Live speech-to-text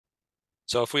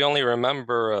So if we only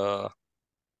remember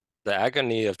the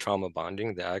agony of trauma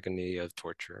bonding, the agony of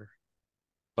torture,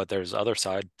 but there's other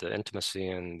side, the intimacy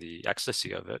and the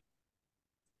ecstasy of it.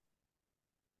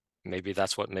 Maybe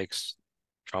that's what makes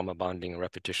trauma bonding,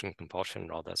 repetition, compulsion,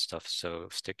 and all that stuff so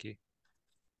sticky.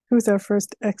 Who's our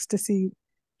first ecstasy,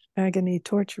 agony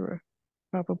torturer?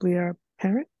 Probably our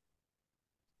parent,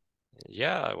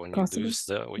 Yeah, when possibly.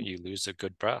 you lose a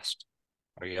good breast,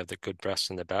 or you have the good breast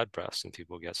and the bad breast, and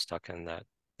people get stuck in that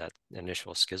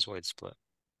initial schizoid split.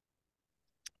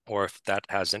 Or if that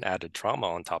has an added trauma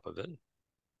on top of it,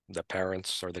 the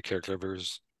parents or the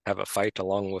caregivers have a fight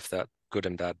along with that good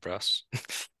and bad breasts.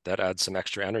 That adds some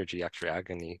extra energy, extra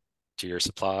agony to your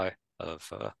supply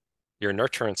of your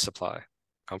nurturance supply,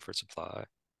 comfort supply.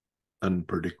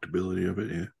 Unpredictability of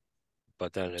it, yeah.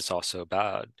 But then it's also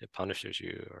bad. It punishes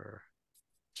you, or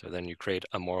so then you create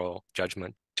a moral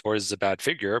judgment towards the bad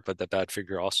figure, but the bad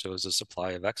figure also is a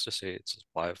supply of ecstasy. It's a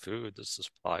supply of food. It's a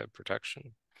supply of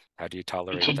protection. How do you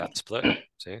tolerate that split?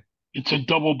 See? It's a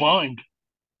double bind.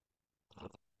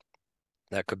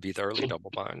 That could be the early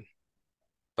double bind.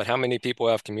 But how many people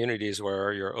have communities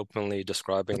where you're openly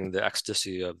describing the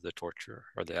ecstasy of the torture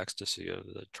or the ecstasy of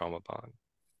the trauma bond?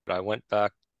 But I went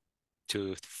back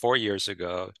to 4 years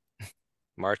ago,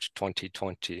 March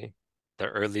 2020, the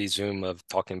early Zoom of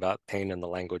talking about pain in the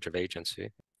language of agency.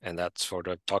 And that sort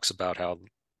of talks about how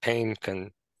pain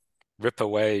can rip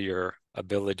away your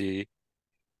ability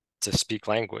to speak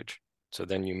language. So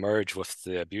then you merge with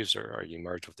the abuser, or you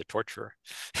merge with the torturer,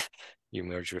 you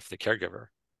merge with the caregiver.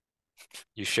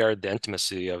 You shared the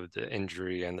intimacy of the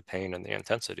injury and the pain and the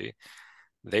intensity.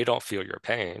 They don't feel your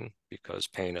pain because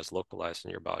pain is localized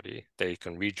in your body. They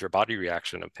can read your body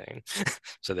reaction of pain,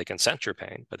 so they can sense your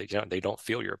pain, but they don't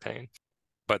feel your pain.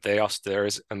 But there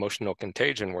is emotional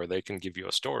contagion where they can give you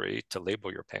a story to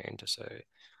label your pain, to say,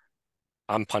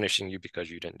 I'm punishing you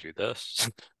because you didn't do this.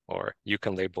 Or you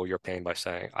can label your pain by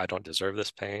saying, I don't deserve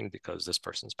this pain because this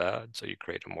person's bad. So you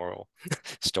create a moral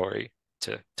story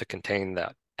to contain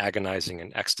that agonizing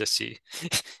and ecstasy,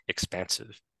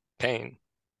 expansive pain.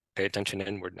 Pay attention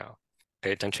inward now.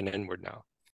 Pay attention inward now.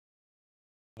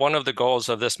 One of the goals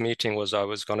of this meeting was I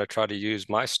was going to try to use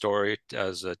my story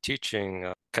as a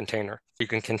teaching container. You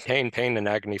can contain pain and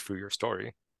agony through your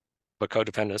story, but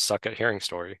codependents suck at hearing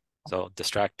story. So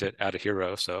distract it, add a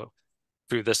hero. So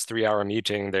through this 3-hour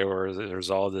meeting, there's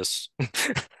all this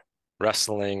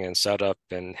wrestling and setup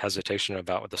and hesitation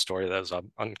about what the story that was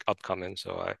upcoming.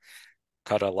 So I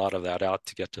cut a lot of that out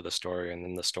to get to the story. And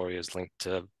then the story is linked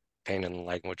to pain in the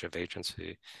language of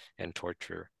agency and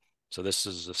torture. So this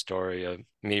is the story of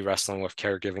me wrestling with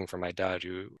caregiving for my dad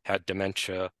who had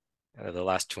dementia the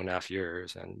last 2.5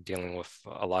 years and dealing with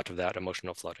a lot of that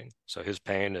emotional flooding. So his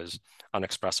pain is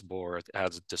unexpressible, or it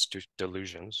has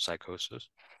delusions, psychosis.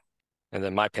 And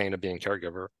then my pain of being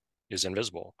caregiver is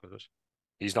invisible because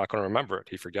he's not going to remember it.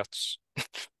 He forgets.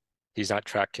 He's not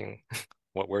tracking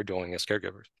what we're doing as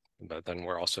caregivers. But then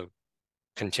we're also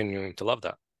continuing to love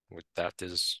that. That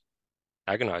is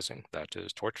agonizing. That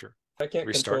is torture. I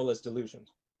can't control his delusions.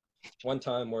 One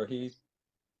time where he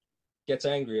gets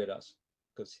angry at us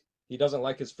because he doesn't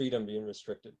like his freedom being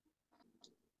restricted.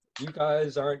 You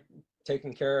guys aren't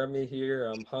taking care of me here.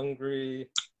 I'm hungry.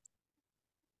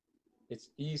 It's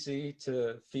easy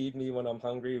to feed me when I'm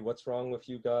hungry. What's wrong with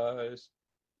you guys?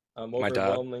 I'm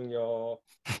overwhelming y'all.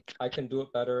 I can do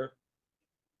it better.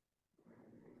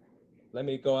 Let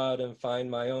me go out and find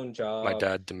my own job. My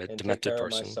dad, and take care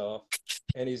person. of myself.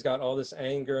 And he's got all this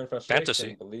anger and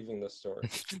frustration believing this story.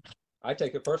 I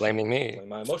take it personally. Blaming me.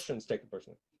 My emotions take it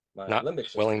personally. My not limbic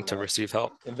system, willing to receive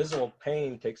help. Invisible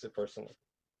pain takes it personally.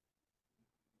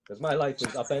 Because my life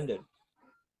is upended.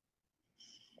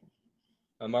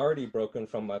 I'm already broken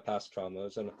from my past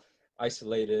traumas and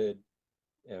isolated,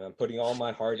 and I'm putting all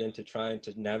my heart into trying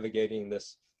to navigating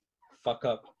this fuck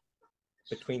up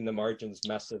between the margins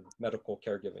mess of medical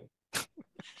caregiving.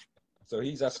 So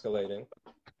he's escalating.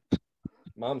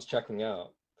 Mom's checking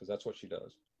out because that's what she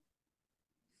does.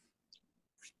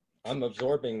 I'm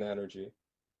absorbing the energy.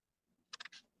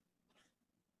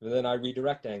 And then I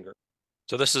redirect anger.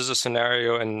 So this is a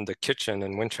scenario in the kitchen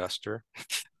in Winchester.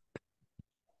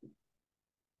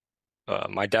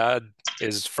 My dad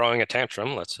is throwing a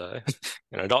tantrum, let's say,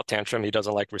 an adult tantrum. He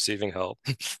doesn't like receiving help.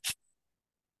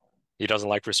 He doesn't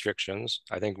like restrictions.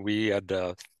 I think we had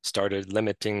started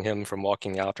limiting him from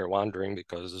walking out or wandering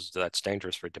because that's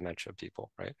dangerous for dementia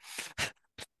people, right?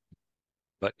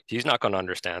 But he's not going to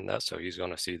understand that, so he's going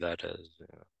to see that as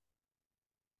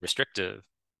restrictive,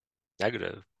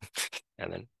 negative,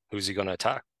 and then who's he going to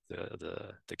attack?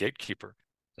 The gatekeeper.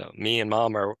 So me and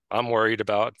mom I'm worried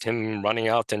about him running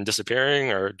out and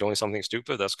disappearing or doing something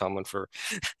stupid. That's common for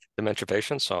dementia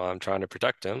patients. So I'm trying to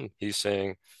protect him. He's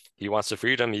saying he wants the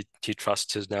freedom. He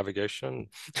trusts his navigation.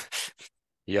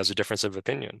 He has a difference of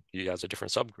opinion. He has a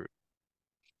different subgroup.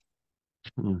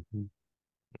 Mhm.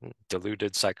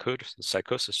 Deluded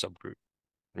psychosis subgroup.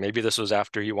 Maybe this was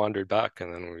after he wandered back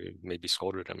and then we maybe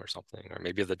scolded him or something, or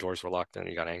maybe the doors were locked and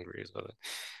he got angry. So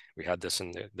we had this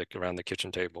in around the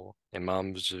kitchen table and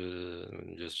mom's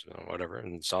just whatever.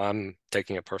 And so I'm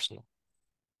taking it personal.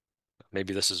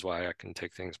 Maybe this is why I can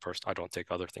take things personal. I don't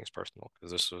take other things personal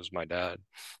because this was my dad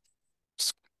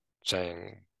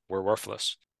saying we're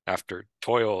worthless after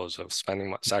toils of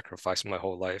sacrificing my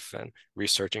whole life and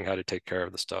researching how to take care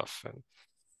of the stuff and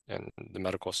the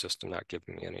medical system not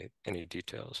giving me any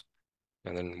details.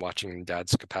 And then watching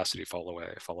dad's capacity fall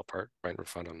apart right in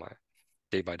front of my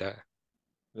day by day.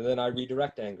 And then I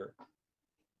redirect anger.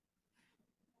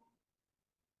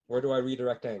 Where do I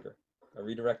redirect anger? I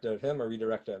redirect it at him or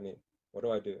redirect it at me? What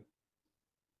do I do?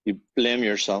 You blame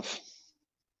yourself.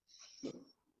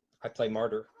 I play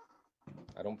martyr.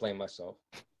 I don't blame myself.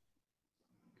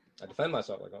 I defend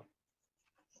myself. I go,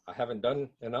 I haven't done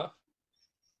enough.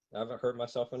 I haven't hurt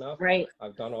myself enough. Right.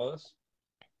 I've done all this.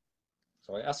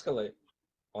 So I escalate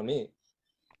on me.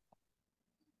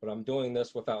 But I'm doing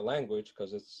this without language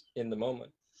because it's in the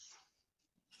moment.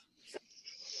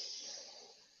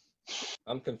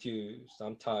 I'm confused.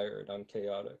 I'm tired. I'm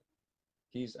chaotic.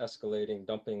 He's escalating,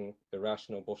 dumping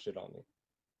irrational bullshit on me.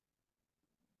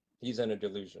 He's in a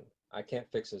delusion. I can't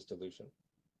fix his delusion.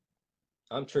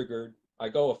 I'm triggered. I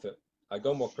go with it. I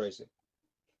go more crazy.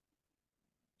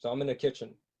 So I'm in the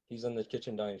kitchen. He's on the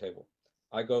kitchen dining table.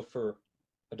 I go for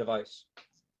a device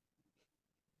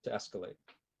to escalate.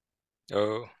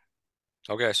 Oh,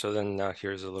 okay. So then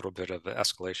here's a little bit of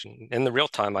escalation. In the real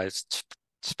time, I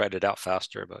spread it out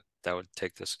faster, but that would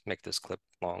make this clip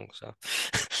long. So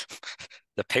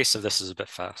the pace of this is a bit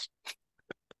fast.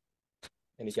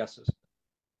 Any guesses?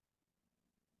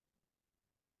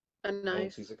 A No one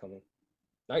knife. sees it coming.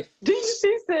 Knife.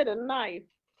 She said a knife.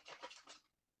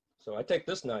 So I take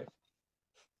this knife.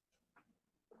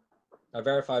 I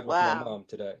verified with my mom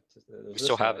today. We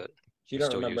still have it. She We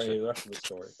don't still remember use any it. of the rest of the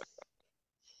story.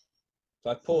 So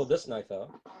I pulled this knife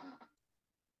out.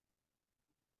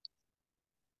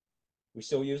 We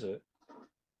still use it.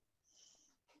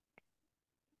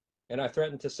 And I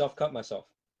threatened to self-cut myself.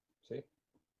 See?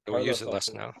 We use Carlos it less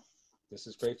also. now. This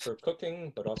is great for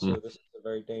cooking, but also this is a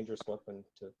very dangerous weapon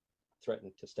to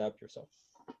threaten to stab yourself.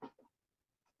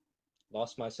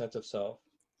 Lost my sense of self,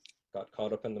 got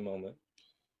caught up in the moment,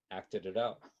 acted it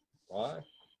out. Why?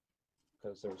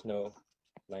 Because there's no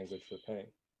language for pain.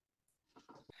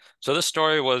 So this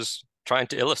story was trying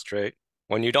to illustrate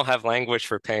when you don't have language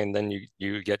for pain, then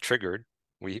you get triggered.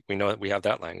 We know that we have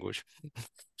that language.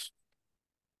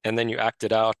 And then you act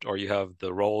it out, or you have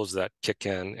the roles that kick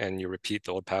in and you repeat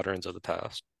the old patterns of the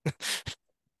past.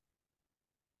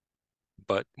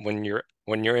 But when you're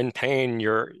in pain,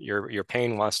 your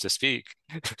pain wants to speak.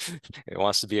 It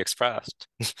wants to be expressed.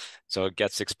 So it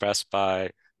gets expressed by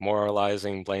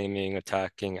moralizing, blaming,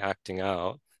 attacking, acting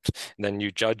out. And then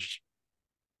you judge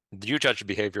the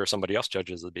behavior, or somebody else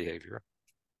judges the behavior.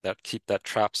 That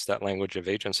traps that language of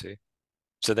agency.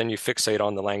 So then you fixate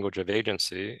on the language of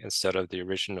agency instead of the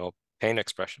original pain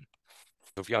expression.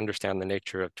 If you understand the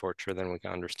nature of torture, then we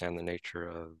can understand the nature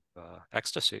of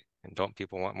ecstasy. And don't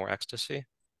people want more ecstasy?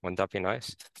 Wouldn't that be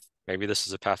nice? Maybe this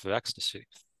is a path of ecstasy.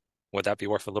 Would that be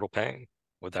worth a little pain?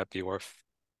 Would that be worth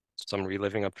some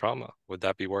reliving of trauma? Would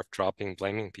that be worth dropping,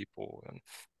 blaming people and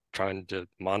trying to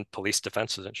police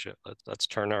defenses and shit? Let's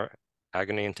turn our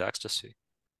agony into ecstasy.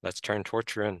 Let's turn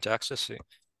torture into ecstasy.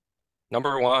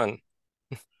 Number one,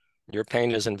 your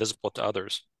pain is invisible to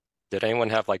others. Did anyone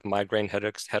have like migraine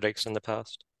headaches in the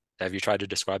past? Have you tried to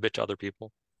describe it to other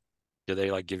people? Do they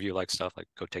like give you like stuff like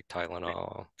go take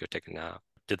Tylenol, go take a nap?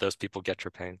 Did those people get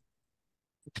your pain?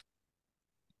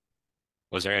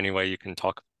 Was there any way you can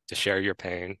talk to share your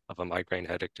pain of a migraine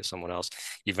headache to someone else,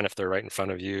 even if they're right in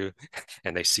front of you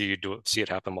and they see it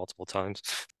happen multiple times?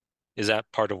 Is that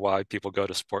part of why people go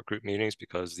to support group meetings?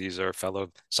 Because these are fellow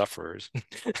sufferers.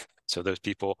 So those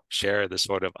people share this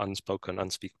sort of unspoken,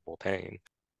 unspeakable pain.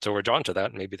 So we're drawn to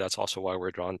that. Maybe that's also why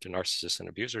we're drawn to narcissists and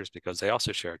abusers, because they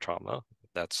also share trauma.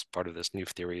 That's part of this new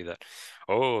theory that,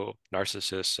 oh,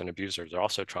 narcissists and abusers are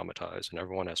also traumatized and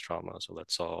everyone has trauma. So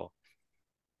let's all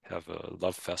have a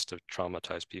love fest of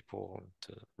traumatized people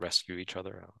to rescue each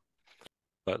other out.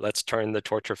 But let's turn the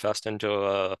torture fest into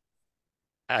a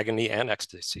agony and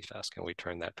ecstasy fest. Can we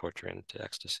turn that torture into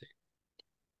ecstasy?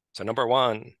 So number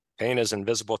one, pain is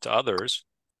invisible to others.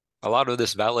 A lot of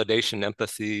this validation,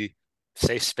 empathy,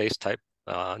 safe space type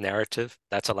narrative,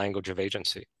 that's a language of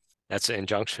agency. That's an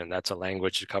injunction. That's a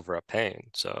language to cover up pain.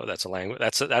 So that's a language.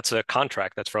 That's a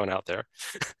contract that's thrown out there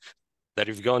that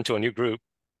if you go into a new group,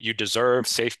 you deserve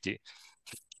safety.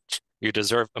 You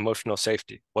deserve emotional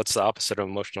safety. What's the opposite of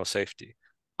emotional safety?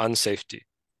 Unsafety.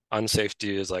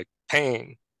 Unsafety is like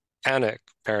pain, panic,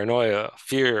 paranoia,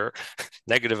 fear,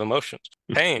 negative emotions,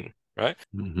 pain, right?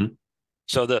 Mm-hmm.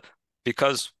 So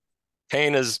because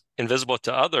pain is invisible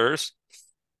to others,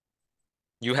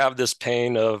 you have this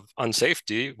pain of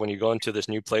unsafety when you go into this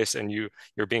new place and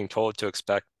you're being told to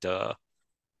expect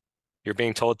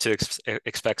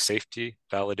expect safety,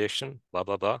 validation, blah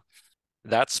blah blah.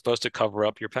 That's supposed to cover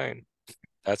up your pain.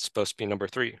 That's supposed to be number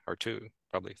 3 or 2,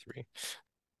 probably 3.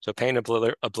 So pain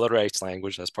obliterates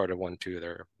language. That's part of 1, 2.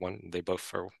 They're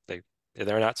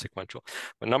not sequential.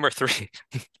 But number 3,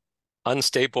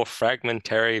 unstable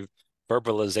fragmentary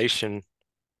verbalization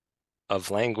of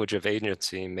language of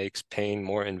agency makes pain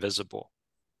more invisible.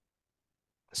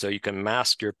 So you can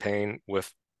mask your pain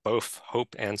with both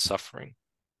hope and suffering.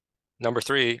 Number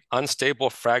 3, unstable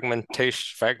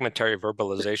fragmentary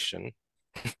verbalization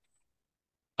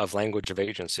of language of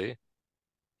agency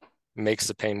makes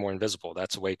the pain more invisible.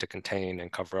 That's a way to contain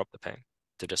and cover up the pain,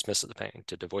 to dismiss the pain,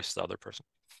 to devoice the other person.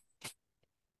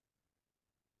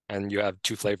 And you have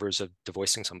 2 flavors of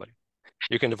devoicing somebody.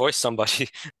 You can devoice somebody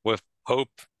with hope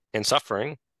and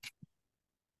suffering,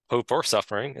 hope or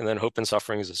suffering, and then hope and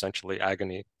suffering is essentially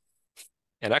agony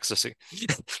and ecstasy.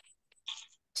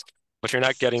 But you're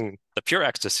not getting the pure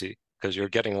ecstasy because you're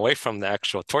getting away from the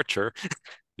actual torture.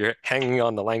 You're hanging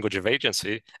on the language of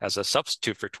agency as a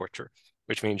substitute for torture,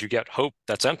 which means you get hope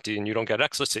that's empty and you don't get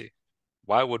ecstasy.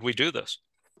 Why would we do this?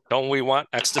 Don't we want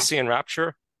ecstasy and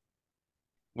rapture?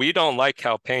 We don't like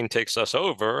how pain takes us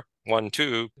over. 1,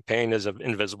 2, pain is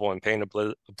invisible and pain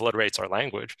obliterates our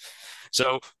language.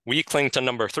 So we cling to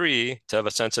number 3 to have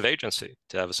a sense of agency,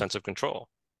 to have a sense of control.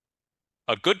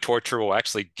 A good torture will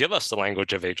actually give us the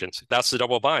language of agency. That's the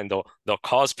double bind. They'll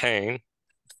cause pain.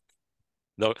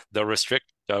 They'll restrict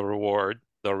the reward.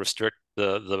 They'll restrict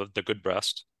the good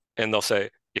breast. And they'll say,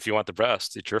 if you want the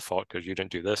breast, it's your fault because you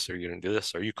didn't do this or you didn't do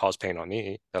this or you caused pain on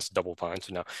me. That's double bind.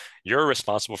 So now you're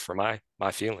responsible for my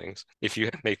feelings. If you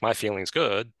make my feelings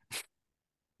good,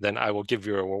 then I will give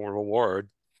you a reward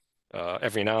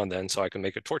every now and then so I can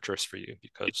make it torturous for you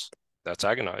because that's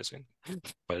agonizing.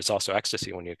 But it's also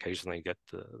ecstasy when you occasionally get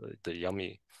the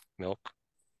yummy milk.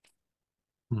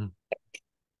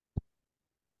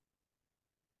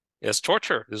 It's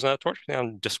torture. Isn't that torture?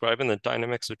 I'm describing the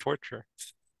dynamics of torture.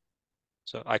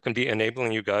 So I can be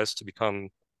enabling you guys to become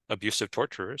abusive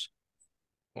torturers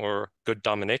or good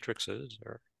dominatrixes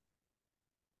or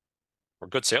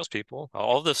good salespeople.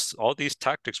 All these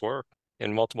tactics work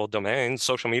in multiple domains.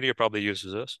 Social media probably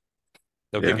uses this.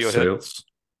 They'll give you a hit.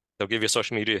 They'll give you a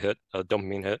social media hit, a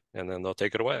dopamine hit, and then they'll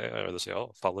take it away. Or they'll say,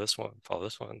 oh, follow this one, follow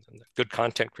this one. And good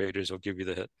content creators will give you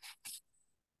the hit.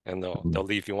 And they'll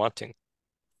leave you wanting.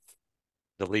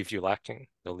 They'll leave you lacking.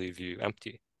 They'll leave you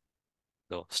empty.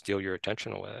 They'll steal your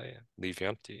attention away, leave you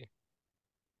empty.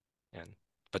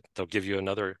 But they'll give you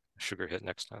another sugar hit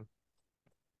next time.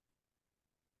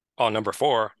 Oh, number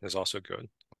 4 is also good.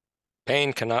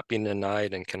 Pain cannot be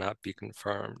denied and cannot be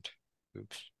confirmed.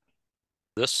 Oops.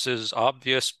 This is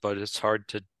obvious, but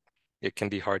it can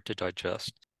be hard to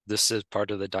digest. This is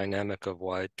part of the dynamic of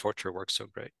why torture works so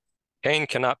great. Pain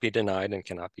cannot be denied and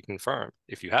cannot be confirmed.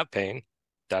 If you have pain,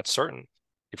 that's certain.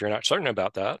 If you're not certain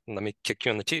about that, let me kick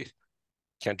you in the teeth.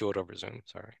 Can't do it over Zoom,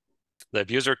 sorry. The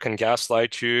abuser can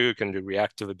gaslight you, can do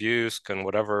reactive abuse, can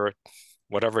whatever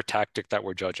tactic that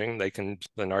we're judging, the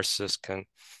narcissist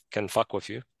can fuck with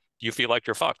you. You feel like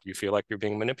you're fucked. You feel like you're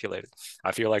being manipulated.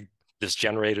 I feel like this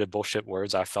generated bullshit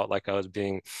words. I felt like I was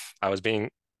being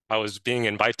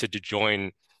invited to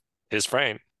join his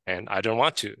frame, and I didn't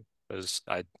want to because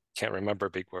I can't remember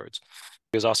big words.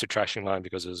 He was also trashing mine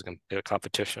because it was a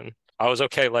competition. I was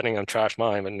okay letting him trash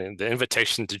mine, and the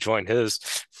invitation to join his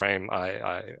frame,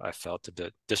 I felt a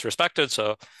bit disrespected.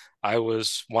 So I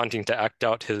was wanting to act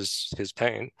out his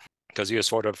pain because he was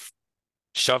sort of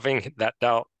shoving that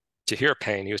doubt to hear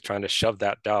pain. He was trying to shove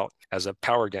that doubt as a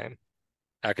power game.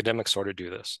 Academics sort of do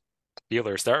this.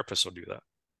 Healers, therapists will do that.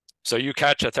 So you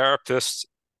catch a therapist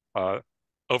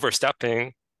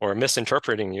overstepping or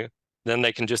misinterpreting you, then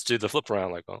they can just do the flip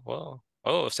around like,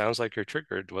 oh, it sounds like you're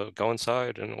triggered. Well, go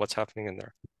inside and what's happening in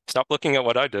there. Stop looking at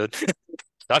what I did.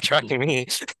 Stop tracking me.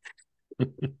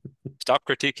 Stop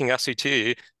critiquing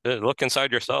SCT. Look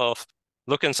inside yourself.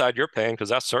 Look inside your pain because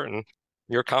that's certain.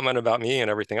 Your comment about me and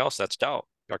everything else, that's doubt.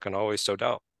 I can always sow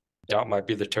doubt. Doubt might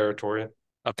be the territory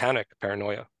a panic,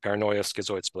 paranoia,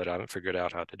 schizoid split. I haven't figured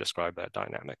out how to describe that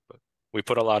dynamic, but we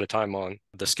put a lot of time on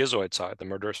the schizoid side, the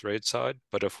murderous rage side.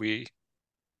 But if we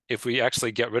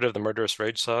actually get rid of the murderous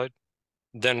rage side,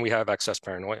 then we have excess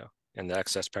paranoia, and the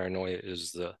excess paranoia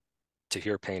is to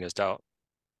hear pain is doubt.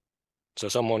 So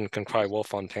someone can cry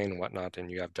wolf on pain and whatnot, and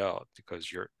you have doubt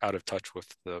because you're out of touch with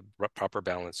the proper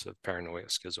balance of paranoia,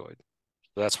 schizoid.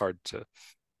 So that's hard to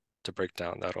break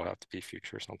down. That'll have to be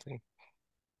future something.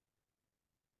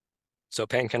 So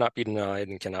pain cannot be denied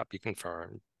and cannot be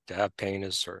confirmed. To have pain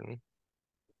is certain.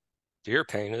 To hear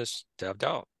pain is to have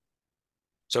doubt.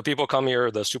 So people come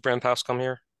here, the super empaths come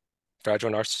here,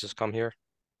 fragile narcissists come here.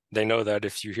 They know that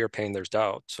if you hear pain, there's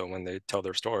doubt. So when they tell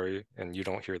their story and you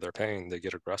don't hear their pain, they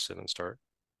get aggressive and start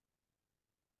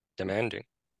demanding.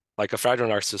 Like a fragile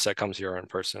narcissist that comes here in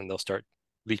person, they'll start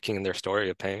leaking their story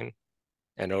of pain,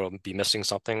 and it'll be missing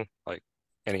something like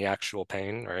any actual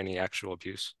pain or any actual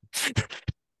abuse.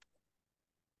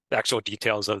 The actual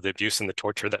details of the abuse and the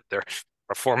torture that they're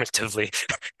performatively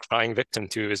crying victim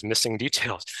to is missing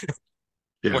details.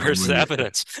 Yeah, Where's the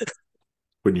evidence?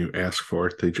 When you ask for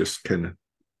it, they just kind of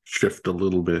shift a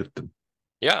little bit.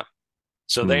 Yeah.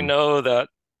 So they know that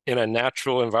in a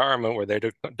natural environment where they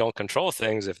don't control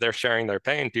things, if they're sharing their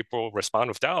pain, people respond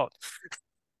with doubt.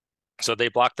 So they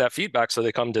block that feedback. So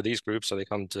they come to these groups, or they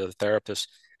come to therapists,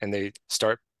 and they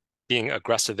start being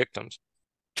aggressive victims,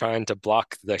 trying to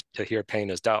block to hear pain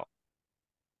as doubt,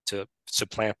 to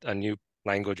supplant a new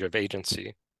language of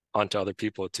agency onto other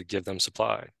people, to give them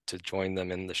supply, to join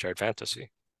them in the shared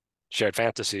fantasy. Shared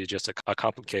fantasy is just a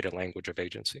complicated language of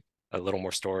agency, a little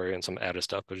more story and some added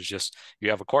stuff, but it's just, you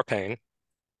have a core pain,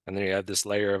 and then you have this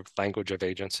layer of language of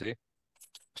agency.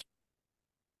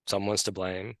 Someone's to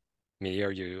blame, me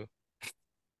or you,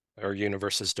 or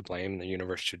universe is to blame, the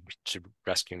universe should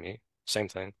rescue me, same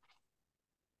thing.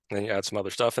 And then you add some other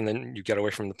stuff, and then you get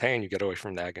away from the pain, you get away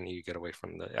from the agony, you get away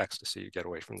from the ecstasy, you get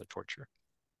away from the torture,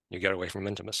 you get away from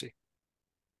intimacy.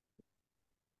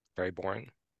 Very boring.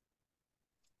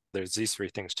 There's these three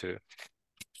things too.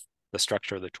 The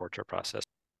structure of the torture process.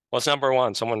 What's number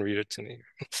one? Someone read it to me.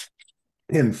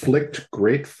 Inflict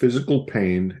great physical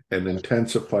pain and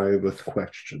intensify with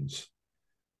questions.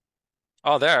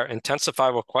 Oh, there, intensify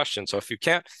with questions. So if you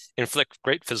can't inflict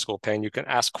great physical pain, you can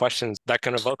ask questions that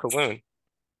can evoke a wound.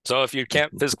 So if you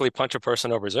can't physically punch a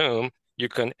person over Zoom, you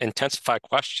can intensify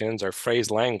questions or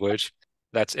phrase language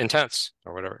that's intense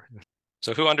or whatever.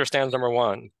 So who understands number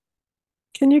one?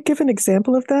 Can you give an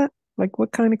example of that? Like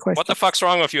what kind of question? What the fuck's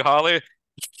wrong with you, Holly?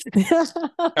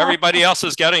 Everybody else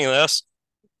is getting this.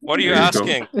 What are you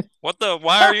asking?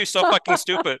 Why are you so fucking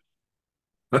stupid?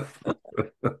 Was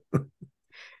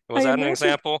that an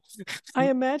example? I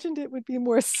imagined it would be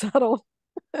more subtle.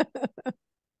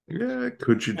 Yeah,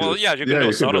 could you do Well, it? yeah, you can do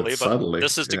it subtly, but subtly.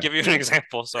 this is to give you an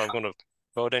example, so I'm going to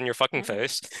throw it in your fucking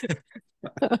face.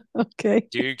 Okay.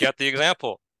 Do you get the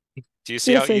example? Do you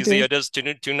see Yes, how I easy do. it is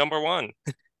to number one?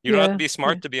 You don't have to be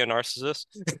smart to be a narcissist.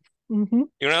 Mm-hmm. You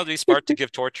don't have to be smart to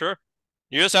give torture.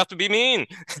 You just have to be mean.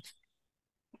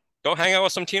 Go hang out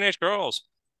with some teenage girls.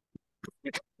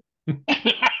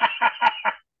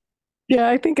 Yeah,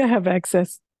 I think I have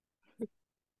access.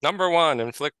 Number one,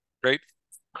 inflict great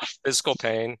physical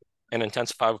pain and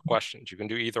intensify with questions. You can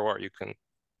do either or. You can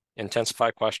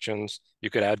intensify questions. You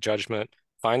could add judgment.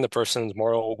 Find the person's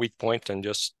moral weak point and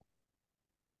just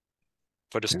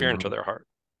put a spear into their heart.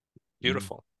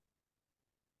 Beautiful.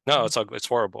 No, it's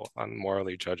horrible. I'm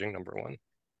morally judging number one.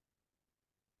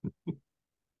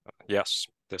 Yes,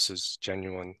 this is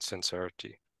genuine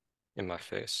sincerity in my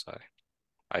face.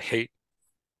 I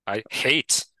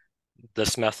hate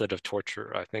this method of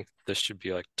torture. I think this should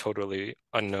be like totally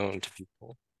unknown to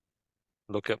people.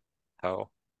 Look at how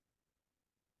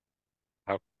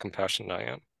compassionate I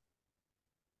am.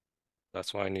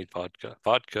 That's why I need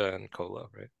vodka and cola,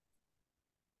 right?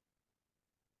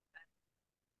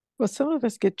 Well, some of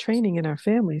us get training in our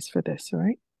families for this,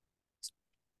 right?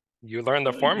 You learn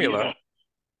the formula. Yeah.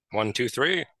 1, 2,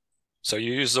 3. So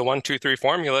you use the 1, 2, 3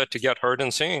 formula to get heard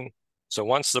and seen. So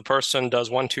once the person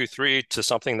does 1, 2, 3 to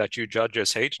something that you judge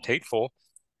as hateful,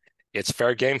 it's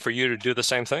fair game for you to do the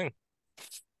same thing.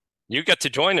 You get to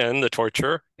join in the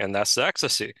torture, and that's the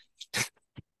ecstasy.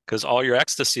 Because all your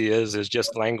ecstasy is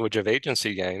just language of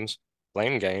agency games,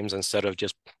 blame games, instead of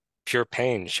just pure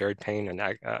pain, shared pain and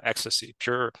ecstasy,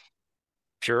 pure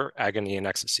agony and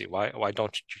ecstasy. Why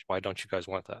don't you guys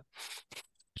want that?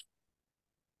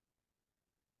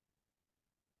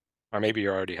 Or maybe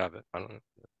you already have it. I don't know.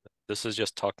 This is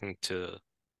just talking to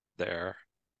there.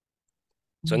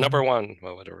 So number one,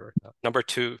 well, whatever. Number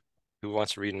two, who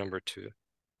wants to read number two?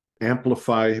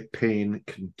 Amplify pain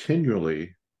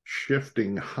continually,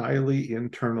 shifting highly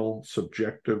internal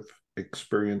subjective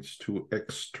experience to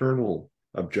external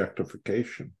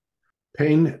objectification.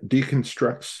 Pain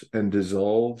deconstructs and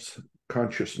dissolves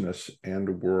consciousness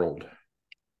and world.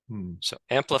 So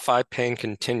amplify pain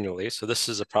continually. So this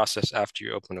is a process after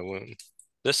you open a wound.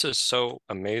 This is so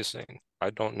amazing. I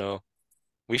don't know.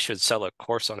 We should sell a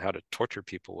course on how to torture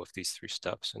people with these 3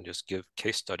 steps and just give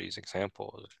case studies,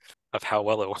 examples of how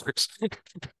well it works.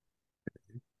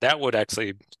 That would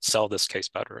actually sell this case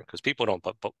better because people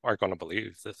aren't going to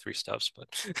believe the 3 steps, but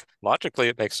logically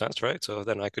it makes sense, right? So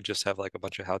then I could just have like a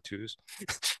bunch of how-tos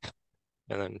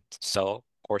and then sell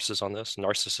courses on this.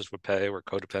 Narcissists would pay, where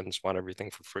codependents want everything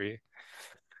for free.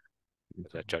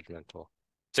 Is that judgmental?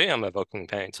 See, I'm evoking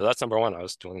pain. So that's number 1. I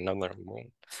was doing another one.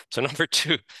 So number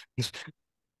 2,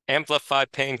 amplify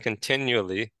pain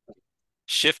continually,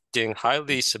 shifting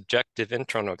highly subjective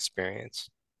internal experience,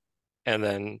 and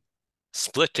then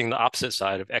splitting the opposite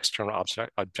side of external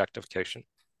objectification.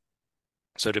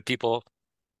 So do people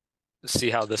see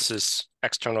how this is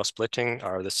external splitting,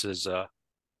 or this is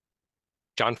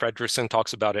John Fredrickson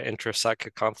talks about an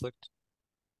intrapsychic conflict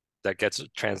that gets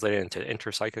translated into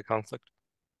interpsychic conflict.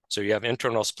 So you have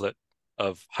internal split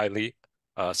of highly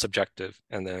subjective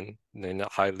and then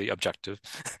highly objective.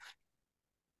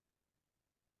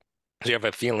 So you have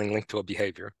a feeling linked to a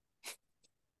behavior.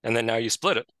 And then now you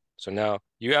split it. So now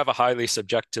you have a highly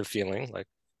subjective feeling like,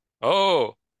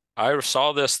 oh, I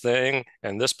saw this thing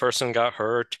and this person got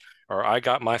hurt, or I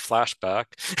got my flashback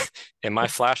and my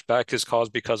flashback is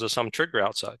caused because of some trigger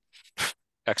outside.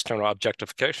 External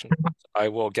objectification. I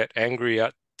will get angry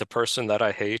at the person that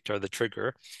I hate or the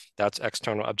trigger. That's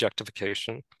external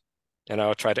objectification. And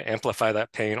I'll try to amplify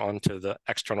that pain onto the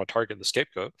external target, the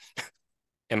scapegoat.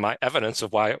 And my evidence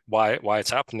of why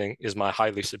it's happening is my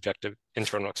highly subjective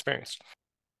internal experience.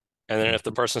 And then if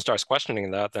the person starts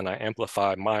questioning that, then I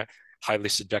amplify my highly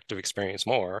subjective experience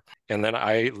more. And then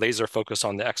I laser focus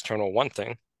on the external one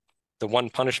thing, the one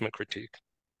punishment critique.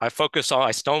 I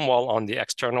stonewall on the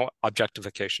external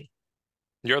objectification.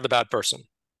 You're the bad person.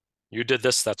 You did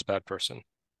this, that's a bad person.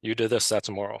 You did this, that's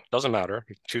immoral. Doesn't matter.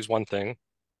 You choose one thing.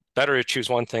 Better to choose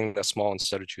one thing that's small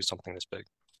instead of choose something that's big.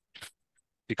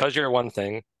 Because you're one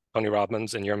thing, Tony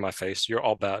Robbins, and you're in my face, you're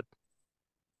all bad.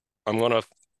 I'm going to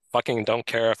fucking don't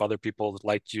care if other people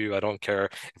like you. I don't care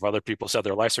if other people said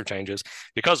their lives are changes.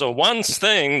 Because of one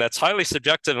thing that's highly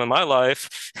subjective in my life,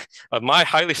 of my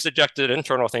highly subjective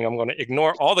internal thing, I'm going to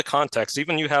ignore all the context,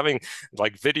 even you having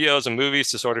like videos and movies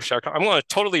to sort of share. I'm going to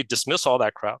totally dismiss all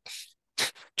that crap.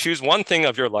 Choose one thing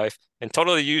of your life and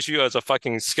totally use you as a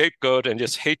fucking scapegoat and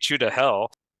just hate you to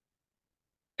hell.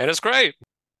 And it's great.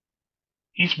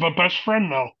 He's my best friend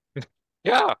now.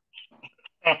 Yeah.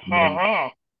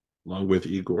 Along with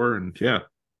Igor, and yeah.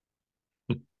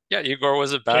 Yeah, Igor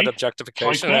was a bad See?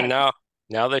 objectification. Like And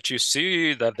now that you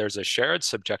see that there's a shared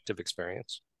subjective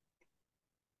experience,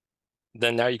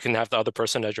 then now you can have the other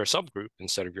person as your subgroup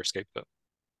instead of your scapegoat.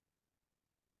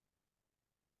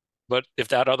 But if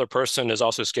that other person is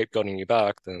also scapegoating you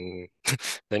back, then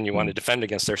you want to defend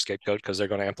against their scapegoat because they're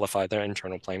going to amplify their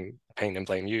internal pain and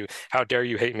blame you. How dare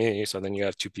you hate me? So then you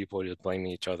have 2 people just blaming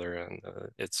each other, and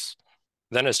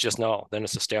then it's just null. Then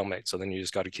it's a stalemate. So then you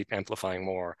just got to keep amplifying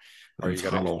more, or you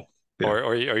got to,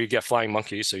 or you get flying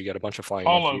monkeys. So you get a bunch of flying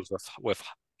monkeys with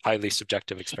highly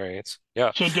subjective experience.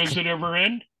 Yeah. So does it ever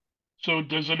end?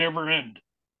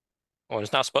 Well,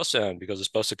 it's not supposed to end because it's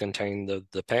supposed to contain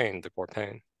the pain, the core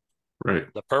pain. Right.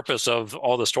 The purpose of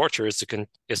all this torture is to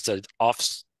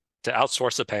outsource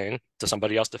the pain to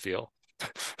somebody else to feel,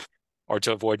 or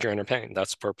to avoid your inner pain.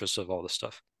 That's the purpose of all this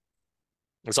stuff.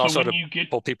 It's also to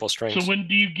pull people's strings. So when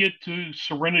do you get to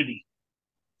serenity?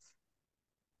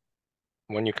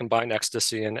 When you combine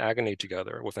ecstasy and agony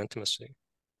together with intimacy,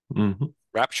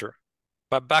 rapture.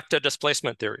 But back to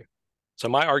displacement theory. So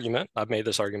my argument, I've made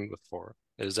this argument before,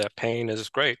 is that pain is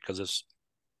great because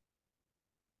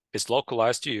it's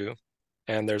localized to you,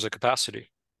 and there's a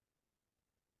capacity.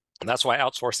 And that's why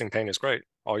outsourcing pain is great.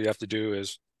 All you have to do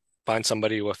is find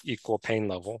somebody with equal pain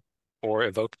level or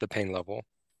evoke the pain level,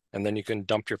 and then you can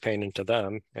dump your pain into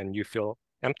them and you feel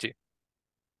empty.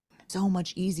 So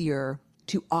much easier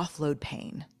to offload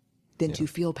pain than to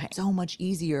feel pain. So much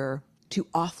easier to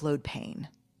offload pain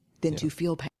than to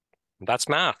feel pain. That's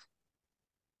math.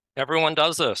 Everyone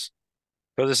does this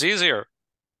because it's easier.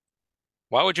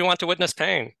 Why would you want to witness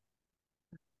pain?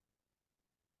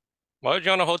 Why would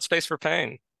you want to hold space for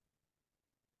pain?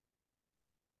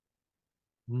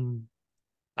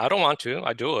 I don't want to.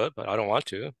 I do it, but I don't want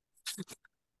to.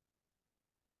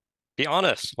 Be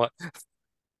honest. What?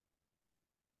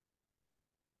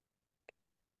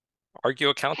 Argue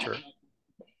a counter.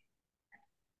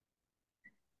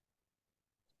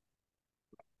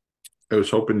 I was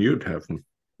hoping you'd have them.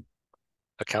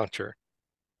 A counter.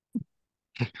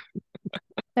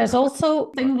 There's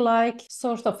also thing like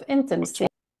sort of intimacy.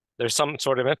 There's some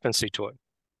sort of infancy to it.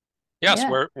 Yes,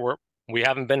 Yeah. we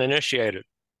haven't been initiated.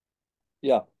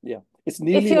 Yeah, yeah. It's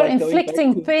nearly If you're like going back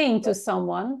inflicting to pain to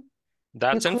someone,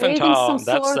 That's you're creating some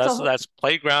infantile. sort of, That's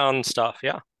playground stuff.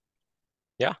 Yeah.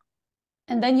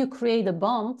 and then you create a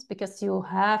bond because you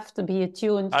have to be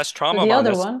attuned That's to trauma the bond.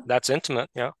 other one. That's intimate.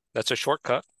 Yeah. That's a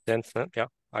shortcut to infinite. Yeah.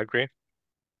 I agree.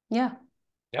 Yeah.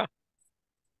 Yeah.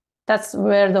 That's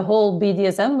where the whole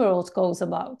BDSM world goes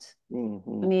about.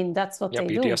 Mhm. I mean, that's what Yeah. they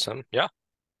do. BDSM. Yeah.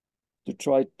 To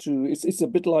try to, it's a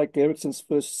bit like Ericsson's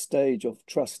first stage of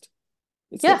trust.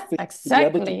 It's Yeah, that to be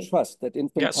able to exactly. trust that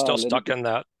infantile. Yeah. It's still stuck and, in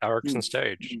that Erickson Mm.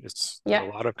 stage. Mm. It's Yeah. a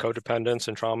lot of codependence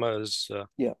and trauma is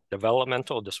Yeah.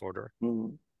 developmental disorder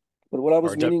Mm. But what I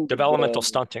was or meaning with developmental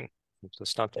stunting. It's the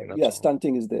stunting. That's yeah, all.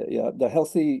 stunting is there. Yeah, the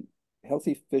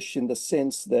healthy fish in the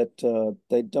sense that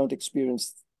they don't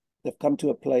experience. They've come to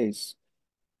a place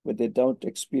where they don't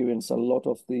experience a lot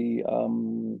of the That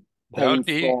would pain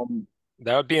be from.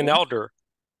 that would be an elder.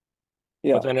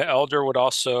 Yeah, But then an elder would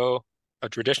also, a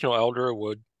traditional elder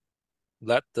would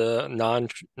let the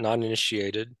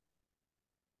non-initiated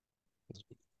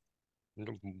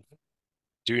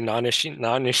do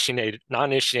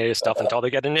non-initiated stuff until they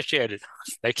get initiated.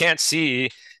 They can't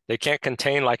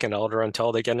contain like an elder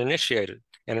until they get initiated.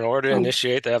 And in order to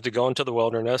initiate, they have to go into the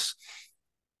wilderness,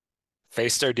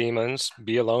 face their demons,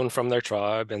 be alone from their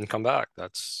tribe, and come back.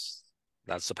 That's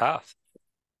the path.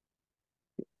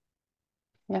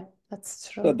 Yeah, that's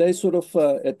true. so they sort of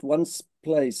at one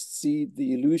place see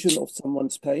the illusion of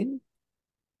someone's pain.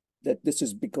 That this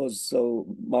is because so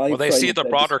my Well, they frame see of the that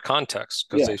is- broader context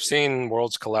because Yeah. they've seen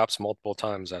worlds collapse multiple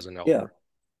times as an elder. Yeah.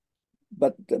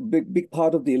 But a big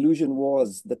part of the illusion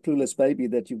was the clueless baby,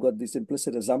 that you've got these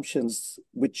implicit assumptions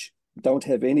which don't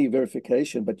have any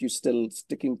verification, but you're still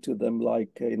sticking to them,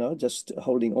 like, just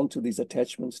holding on to these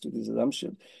attachments, to these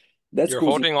assumptions. That's You're causing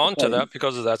holding on to pain. that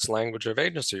because that's language of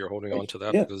agency. You're holding on to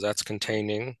that Yeah. because that's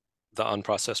containing the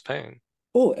unprocessed pain.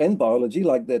 Oh, and biology,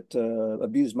 like that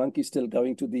abused monkey still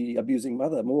going to the abusing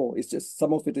mother more. It's just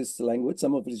some of it is language,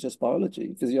 some of it is just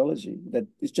biology, physiology. That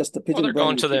it's just the Well, pigeon they're brain.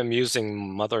 going to the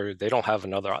amusing mother. They don't have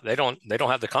another. They don't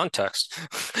have the context.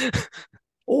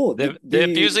 Oh, The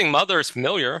abusing mother is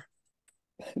familiar.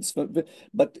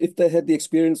 But if they had the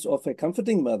experience of a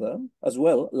comforting mother as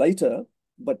well later,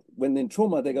 but when in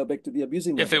trauma they go back to the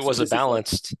abusing mother. If it was So a this is like-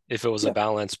 balanced, if it was Yeah. a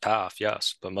balanced path,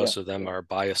 yes. But most Yeah, of them yeah, are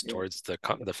biased yeah, towards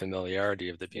the familiarity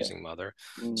of the abusing mother.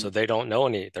 So Mm, they don't know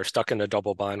any. They're stuck in a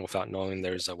double bind without knowing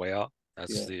there's a way out.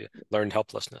 That's Yeah. the learned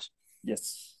helplessness.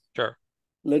 yes. Sure.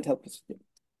 Learned helpless. Yeah.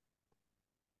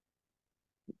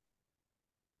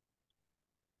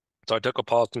 So I took a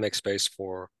pause to make space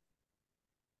for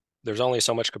there's only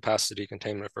so much capacity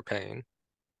containment for pain.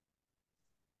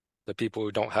 The people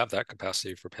who don't have that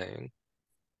capacity for pain,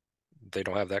 they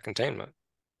don't have that containment.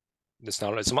 It's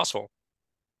a muscle.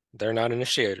 They're not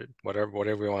initiated, whatever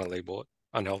we want to label it.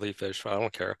 Unhealthy fish, I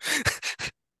don't care.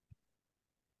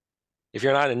 If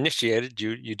you're not initiated,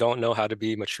 you don't know how to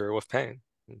be mature with pain.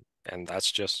 And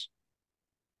that's just,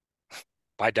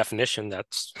 by definition,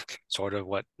 that's sort of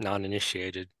what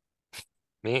non-initiated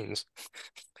means.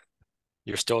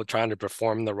 You're still trying to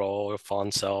perform the role of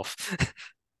fawn self.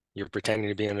 You're pretending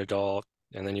to be an adult,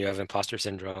 and then you have imposter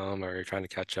syndrome, or you're trying to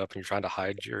catch up and you're trying to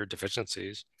hide your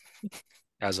deficiencies.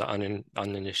 As an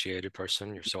uninitiated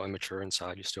person, you're so immature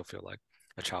inside, you still feel like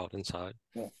a child inside.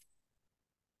 Yeah.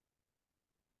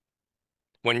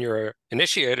 When you're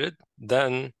initiated,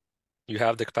 then you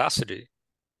have the capacity,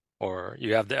 or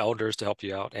you have the elders to help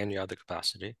you out, and you have the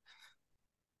capacity.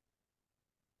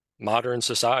 Modern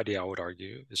society, I would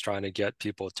argue, is trying to get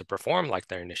people to perform like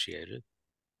they're initiated,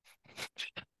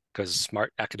 because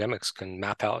smart academics can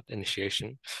map out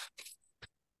initiation.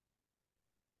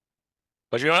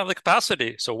 But you don't have the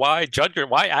capacity, so why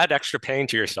add extra pain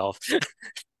to yourself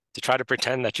to try to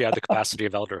pretend that you have the capacity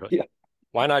of elderhood? Yeah.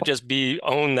 Why not just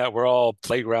own that we're all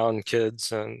playground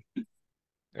kids and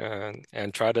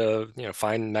try to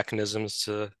find mechanisms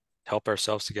to help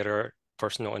ourselves to get our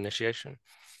personal initiation?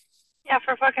 Yeah,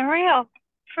 for fucking real.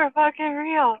 For fucking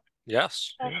real.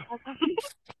 Yes. That's Yeah. awesome.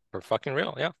 For fucking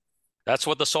real. Yeah. That's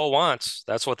what the soul wants.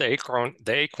 That's what the acorn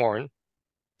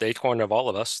of all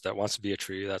of us that wants to be a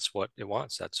tree, that's what it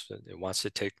wants. It wants to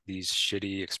take these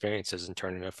shitty experiences and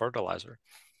turn into fertilizer.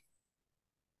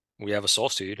 We have a soul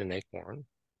seed, an acorn,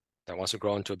 that wants to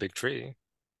grow into a big tree,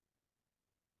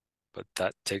 but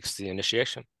that takes the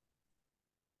initiation.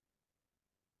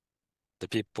 The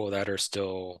people that are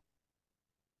still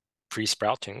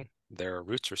pre-sprouting, their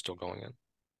roots are still going in.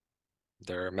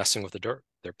 They're messing with the dirt.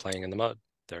 They're playing in the mud.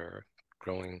 They're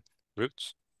growing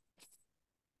roots.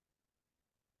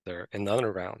 They're in the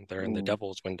underground. They're in the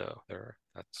devil's window. They're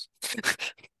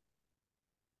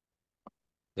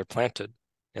planted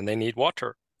and they need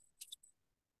water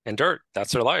and dirt.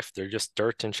 That's their life. They're just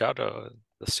dirt and shadow,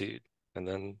 the seed, and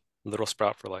then little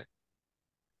sprout for light.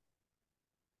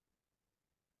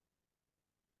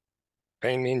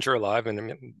 Pain means you're alive,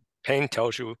 and pain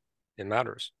tells you it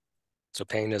matters. So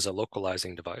pain is a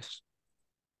localizing device.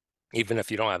 Even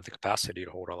if you don't have the capacity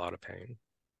to hold a lot of pain,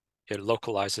 it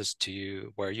localizes to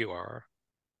you where you are,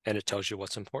 and it tells you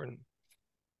what's important.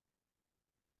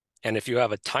 And if you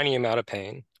have a tiny amount of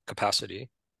pain capacity,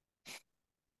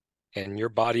 and your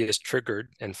body is triggered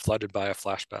and flooded by a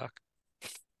flashback,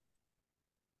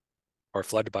 or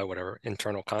flooded by whatever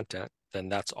internal content, then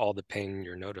that's all the pain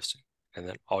you're noticing. And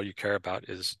then all you care about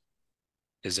is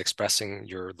expressing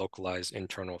your localized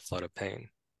internal flood of pain.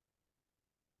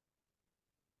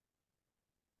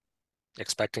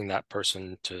 Expecting that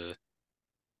person to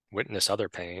witness other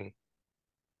pain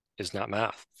is not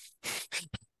math.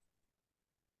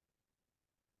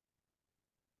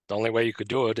 The only way you could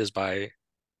do it is by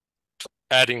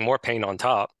adding more pain on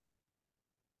top,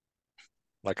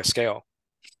 like a scale.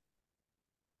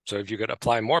 So if you could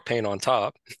apply more pain on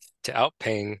top to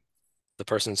outpain the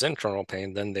person's internal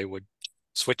pain, then they would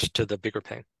switch to the bigger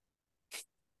pain.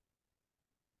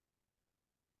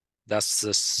 That's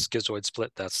the schizoid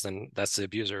split. That's the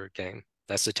abuser game.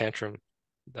 That's the tantrum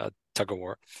tug of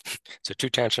war. So two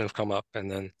tantrums come up, and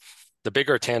then the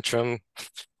bigger tantrum,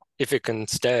 if it can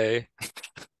stay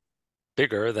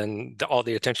bigger, then all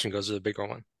the attention goes to the bigger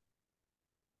one.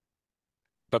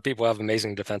 But people have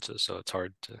amazing defenses, so it's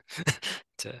hard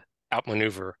to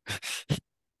outmaneuver.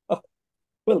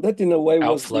 Well, that in a way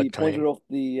was the Outflood pointer pain. of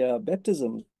the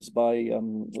baptisms by,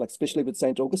 like, especially with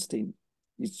Saint Augustine.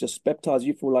 He's just baptized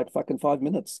you for like fucking 5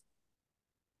 minutes.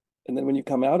 And then when you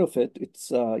come out of it, it's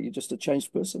you're just a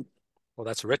changed person. Well,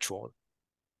 that's ritual.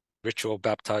 Ritual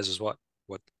baptizes what?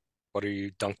 What are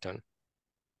you dunked in?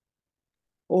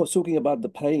 Oh, talking about the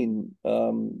pain,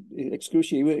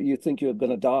 excruciating, you think you're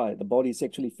going to die. The body's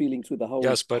actually feeling through the whole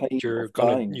Yes, but pain of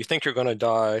dying. you think you're gonna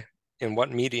die in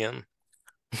what medium?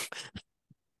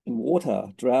 In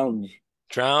water, drowned.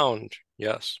 Drowned.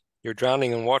 Yes, you're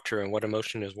drowning in water, and what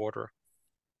emotion is water?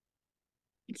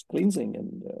 It's cleansing,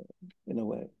 and in a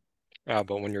way. Yeah,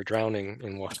 but when you're drowning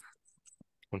in water,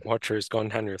 when water is going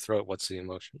down your throat, what's the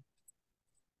emotion?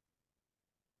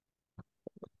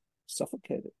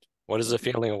 Suffocated. What is the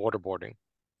feeling of waterboarding?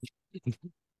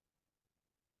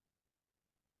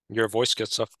 Your voice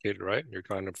gets suffocated, right? You're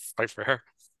trying to fight for air.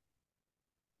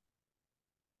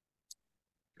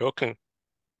 Choking.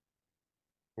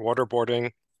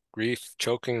 Waterboarding, grief,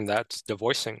 choking, that's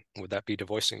devoicing. Would that be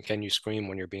devoicing? Can you scream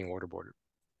when you're being waterboarded?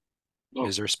 No.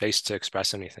 Is there space to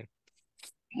express anything?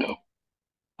 No.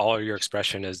 All of your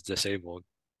expression is disabled,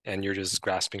 and you're just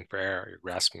grasping for air. You're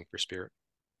grasping for spirit.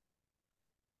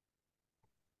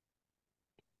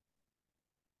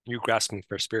 You grasping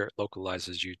for spirit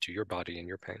localizes you to your body and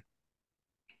your pain.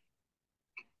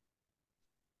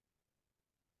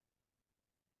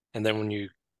 And then when you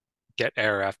get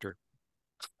air after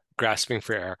grasping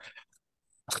for air,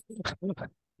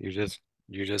 you're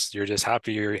just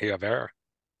happy you have air.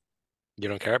 You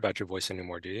don't care about your voice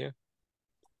anymore, do you?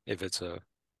 If it's a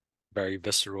very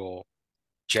visceral,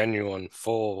 genuine,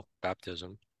 full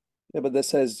baptism. Yeah, but this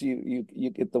says you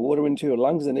get the water into your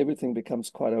lungs and everything becomes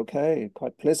quite okay,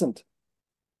 quite pleasant.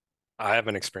 I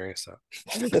haven't experienced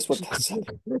that. That's what they say.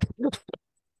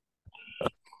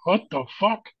 What the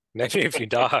fuck? Maybe if you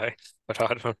die, but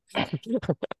I don't.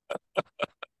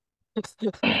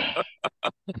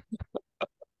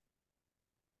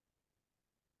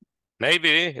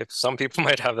 Maybe if some people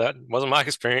might have that. It wasn't my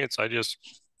experience. I just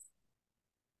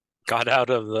got out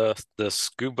of the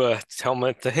scuba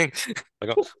helmet thing. I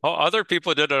go, oh, other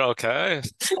people did it okay,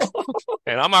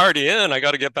 and I'm already in. I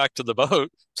got to get back to the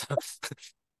boat.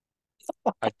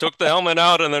 I took the helmet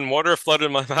out, and then water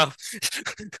flooded my mouth.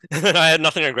 And then I had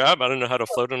nothing to grab. I didn't know how to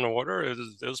float in the water. It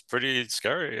was pretty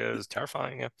scary. It was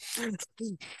terrifying. Yeah.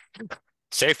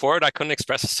 Safe word. I couldn't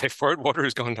express a safe word. Water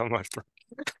is going down my throat.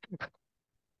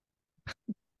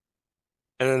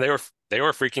 And then they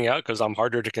were freaking out because I'm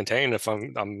harder to contain if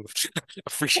I'm a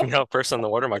freaking out person in the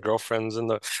water. My girlfriend's in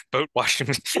the boat watching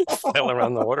me flail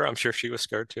around the water. I'm sure she was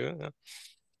scared too. Yeah.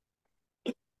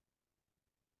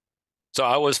 So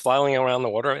I was flailing around the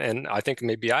water, and I think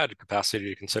maybe I had the capacity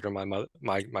to consider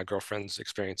my girlfriend's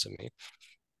experience of me.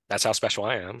 That's how special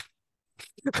I am.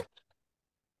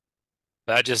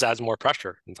 That just adds more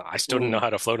pressure. I still didn't know how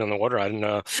to float in the water. I didn't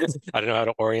know how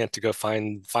to orient to go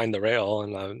find the rail,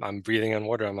 and I'm breathing in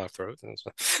water on my throat.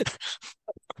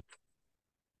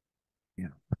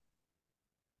 Yeah.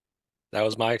 That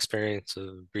was my experience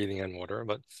of breathing in water,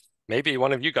 but maybe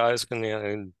one of you guys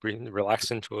can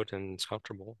relax into it and it's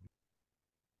comfortable.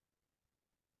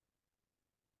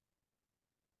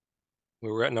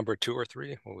 We were at number 2 or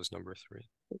 3. What was number 3?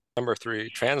 Number 3,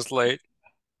 translate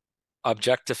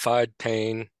objectified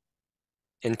pain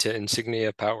into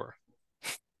insignia power.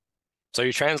 So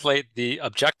you translate the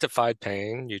objectified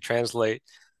pain, you translate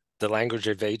the language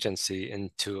of agency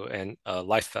into a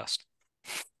life vest.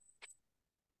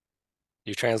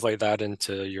 You translate that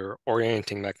into your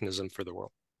orienting mechanism for the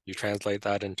world. You translate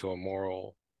that into a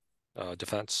moral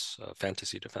defense,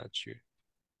 fantasy defense.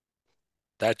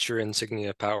 That's your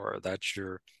insignia power. That's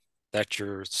your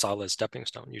solid stepping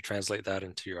stone. You translate that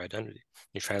into your identity.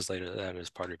 You translate that as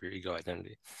part of your ego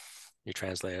identity. You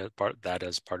translate that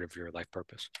as part of your life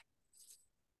purpose.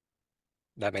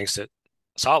 That makes it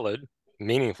solid,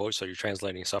 meaningful. So you're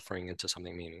translating suffering into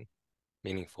something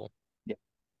meaningful. Yeah.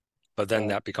 But then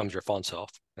that becomes your false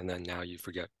self, and then now you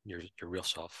forget your real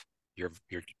self.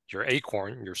 Your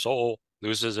acorn, your soul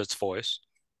loses its voice,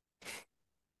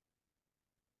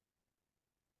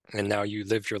 and now you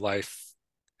live your life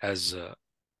as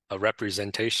a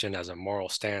representation, as a moral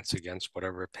stance against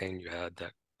whatever pain you had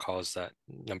that caused that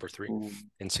number 3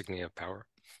 insignia of power.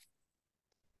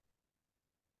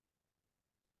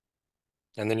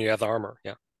 And then you have the armor.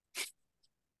 Yeah,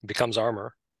 it becomes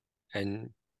armor, and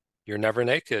you're never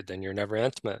naked and you're never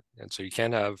intimate, and so you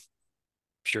can't have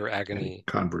pure agony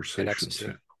and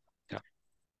ecstasy.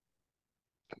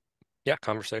 Yeah,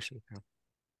 conversation. Yeah.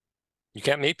 You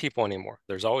can't meet people anymore.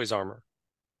 There's always armor.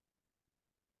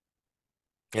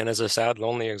 And it's a sad,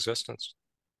 lonely existence.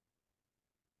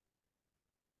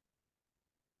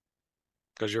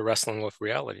 Because you're wrestling with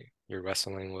reality. You're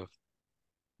wrestling with,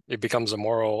 it becomes a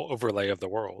moral overlay of the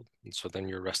world. And so then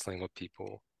you're wrestling with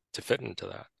people to fit into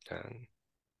that. And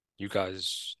you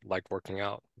guys like working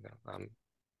out.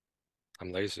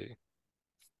 I'm lazy.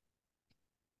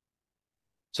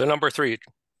 So number 3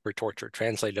 for torture,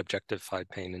 translate objectified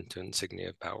pain into insignia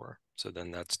of power. So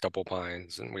then that's double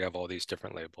binds, and we have all these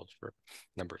different labels for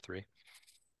number 3.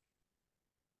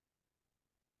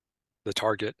 The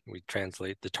target, we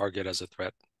translate the target as a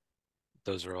threat.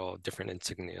 Those are all different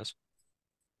insignias.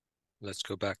 Let's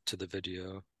go back to the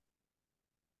video.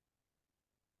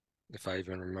 If I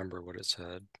even remember what it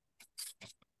said.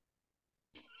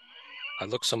 I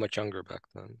looked so much younger back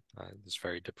then. It's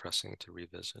very depressing to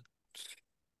revisit.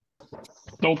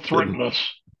 Don't threaten us.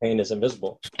 Pain is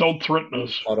invisible. Don't threaten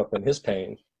us. Caught up in his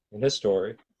pain, in his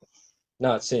story,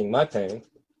 not seeing my pain.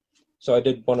 So I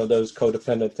did one of those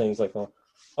codependent things like,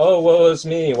 oh, woe is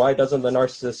me. Why doesn't the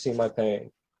narcissist see my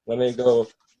pain? Let me go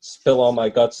spill all my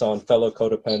guts on fellow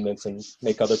codependents and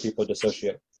make other people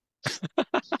dissociate.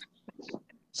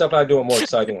 Except I do it more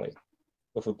excitingly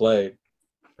with a blade.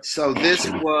 So this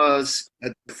was a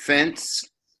defense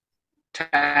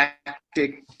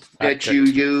tactic that you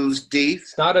used, Deef?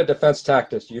 It's not a defense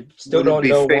tactic. You still don't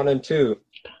know 1 and 2.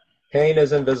 Pain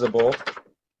is invisible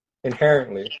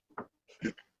inherently.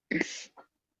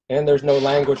 And there's no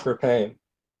language for pain.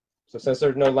 So since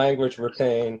there's no language for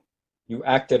pain, you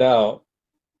act it out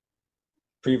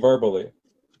pre-verbally.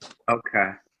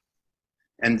 Okay.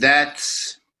 And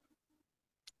that's...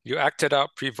 You act it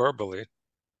out pre-verbally.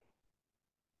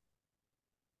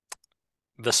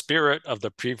 The spirit of the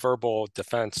pre-verbal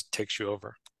defense takes you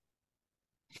over.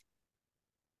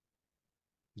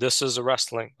 This is a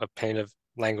wrestling of pain of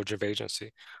language of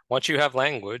agency. Once you have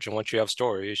language and once you have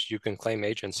stories, you can claim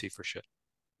agency for shit.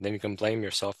 Then you can blame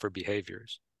yourself for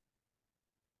behaviors.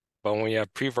 But when you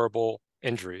have pre-verbal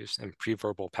injuries and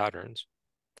pre-verbal patterns,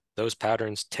 those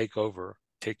patterns take you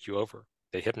over.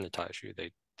 They hypnotize you.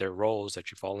 They're roles that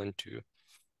you fall into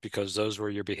because those were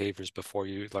your behaviors before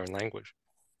you learn language.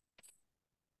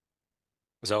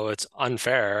 So it's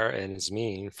unfair and it's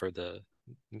mean for the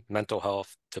mental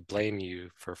health to blame you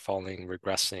for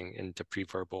regressing into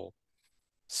pre-verbal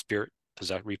spirit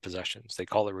repossessions. They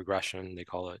call it regression. They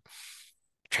call it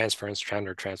transference,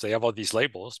 counter-trans. They have all these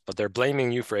labels, but they're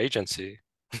blaming you for agency.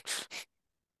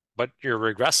 But you're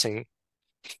regressing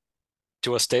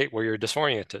to a state where you're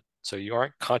disoriented. So you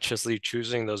aren't consciously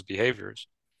choosing those behaviors.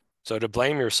 So to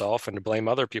blame yourself and to blame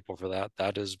other people for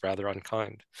that is rather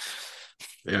unkind.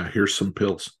 Yeah, here's some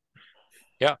pills.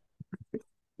 Yeah.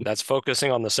 That's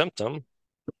focusing on the symptom.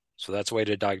 So that's a way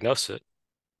to diagnose it.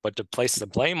 But to place the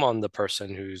blame on the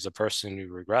person who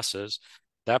regresses,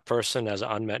 that person has an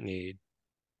unmet need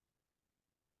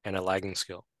and a lagging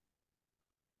skill.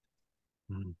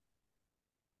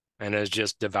 And as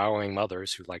just devouring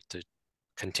mothers who like to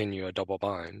continue a double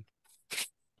bind.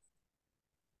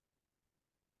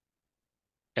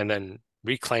 And then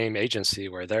reclaim agency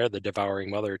where they're the devouring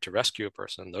mother to rescue a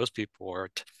person. Those people are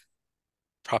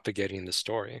propagating the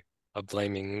story of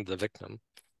blaming the victim.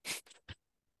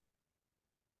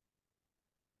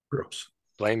 Gross.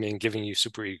 Blaming, giving you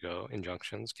superego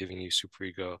injunctions, giving you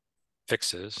superego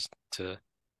fixes to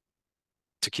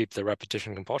keep the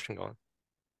repetition compulsion going.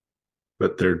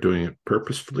 But they're doing it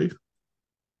purposefully?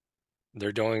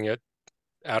 They're doing it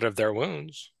out of their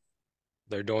wounds.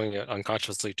 They're doing it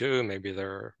unconsciously too. Maybe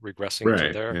they're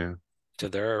regressing to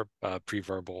their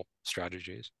pre-verbal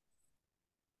strategies.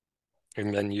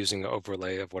 And then using an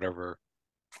overlay of whatever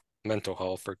mental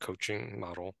health or coaching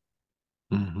model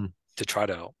to try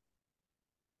to help.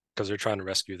 Because they're trying to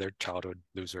rescue their childhood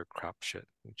loser crap shit,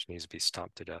 which needs to be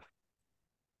stomped to death.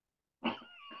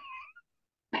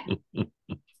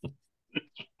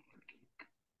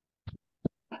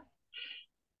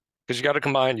 Because you got to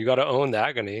combine, you got to own the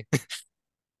agony.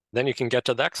 Then you can get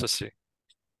to the ecstasy.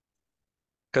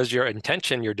 Because your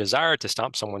intention, your desire to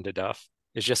stomp someone to death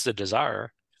is just a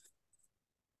desire.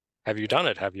 Have you done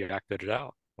it? Have you acted it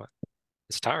out? What?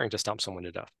 It's tiring to stomp someone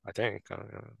to death, I think.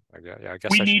 I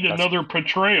guess we need another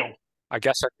portrayal. I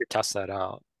guess I could test that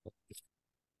out.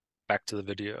 Back to the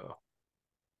video.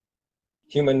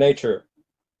 Human nature,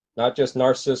 not just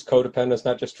narcissist, codependence,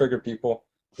 not just trigger people.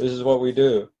 This is what we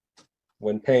do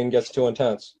when pain gets too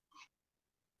intense.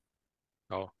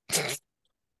 Oh.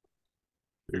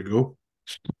 There you go.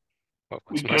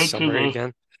 What's my summary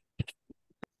again?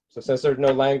 So since there's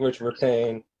no language for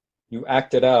pain, you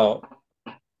act it out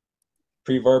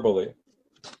pre-verbally.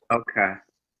 Okay.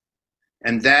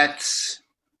 And that's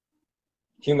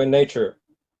human nature,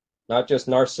 not just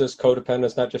narcissist,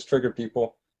 codependence, not just trigger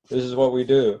people. This is what we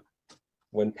do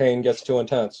when pain gets too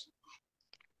intense.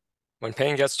 When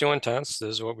pain gets too intense, this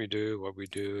is what we do. What we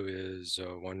do is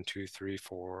 1, 2, 3,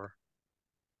 4.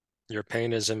 Your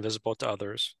pain is invisible to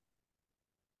others.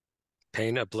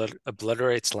 Pain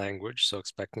obliterates language, so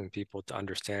expecting people to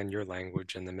understand your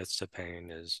language in the midst of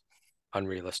pain is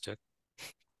unrealistic.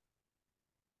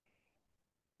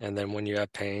 And then when you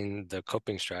have pain, the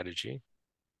coping strategy,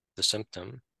 the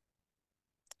symptom,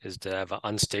 is to have an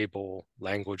unstable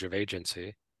language of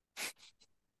agency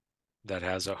that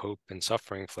has a hope and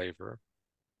suffering flavor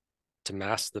to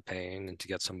mask the pain and to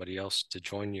get somebody else to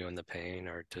join you in the pain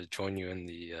or to join you in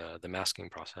the masking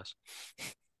process.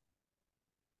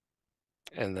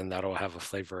 And then that'll have a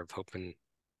flavor of hope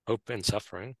and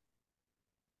suffering.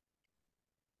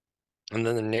 And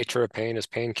then the nature of pain is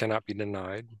pain cannot be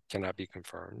denied, cannot be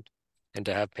confirmed. And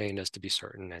to have pain is to be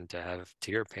certain, and to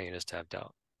hear pain is to have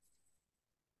doubt.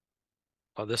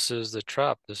 Oh, this is the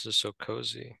trap. This is so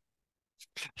cozy.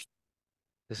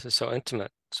 This is so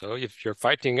intimate. So if you're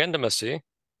fighting intimacy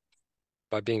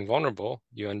by being vulnerable,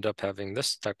 you end up having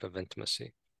this type of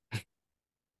intimacy.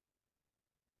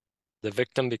 The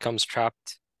victim becomes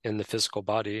trapped in the physical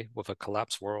body with a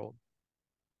collapsed world.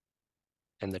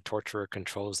 And the torturer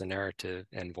controls the narrative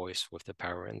and voice with the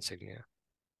power insignia.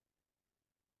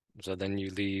 So then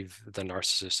you leave the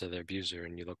narcissist or the abuser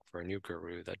and you look for a new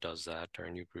guru that does that, or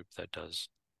a new group that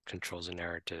controls the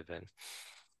narrative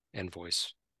and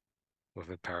voice with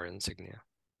a power insignia.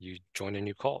 You join a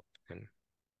new cult, and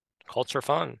cults are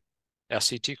fun.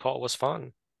 SCT cult was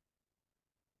fun.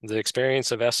 The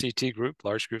experience of SCT group,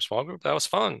 large group, small group, that was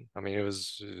fun. I mean, it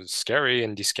was scary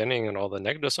and deskinning and all the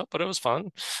negative stuff, but it was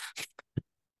fun.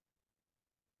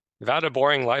 If I had a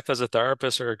boring life as a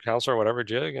therapist or a counselor or whatever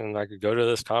jig, and I could go to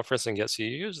this conference and get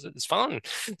CEUs, it's fun.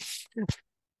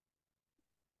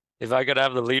 If I could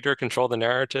have the leader control the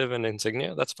narrative and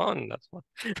insignia, that's fun. That's fun.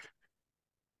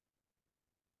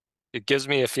 It gives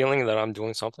me a feeling that I'm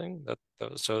doing something.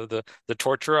 So the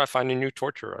torturer, I find a new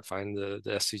torturer. I find the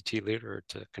SCT leader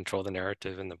to control the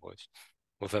narrative and the voice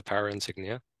with a power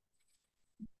insignia,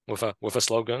 with a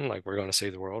slogan like "We're going to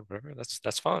save the world." Whatever.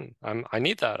 That's fun. I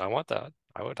need that. I want that.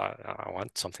 I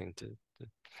want something to.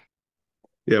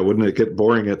 Yeah, wouldn't it get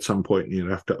boring at some point? And you'd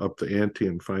have to up the ante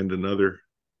and find another.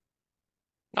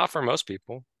 Not for most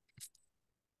people.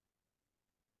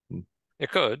 It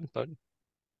could, but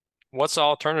what's the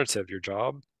alternative? Your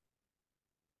job,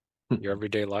 your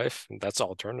everyday life. That's the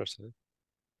alternative.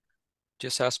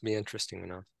 Just has to be interesting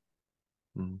enough.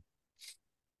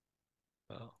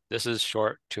 Well, this is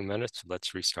short, 2 minutes.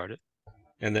 Let's restart it.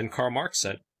 And then Karl Marx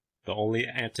said, the only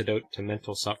antidote to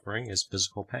mental suffering is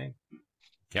physical pain.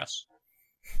 Yes.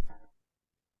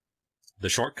 The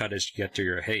shortcut is to get to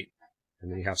your hate,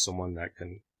 and then you have someone that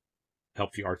can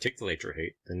help you articulate your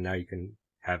hate. Then now you can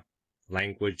have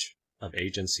language of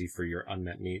agency for your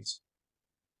unmet needs.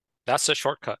 That's a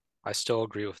shortcut. I still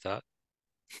agree with that.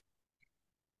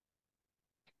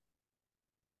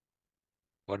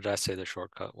 What did I say the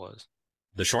shortcut was?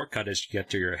 The shortcut is you get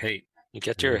to your hate. You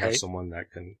get to your have hate. someone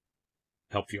that can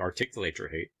help you articulate your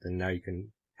hate. Then now you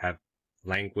can have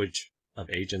language of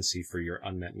agency for your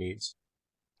unmet needs.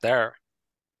 There.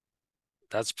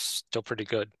 That's still pretty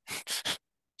good.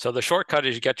 So the shortcut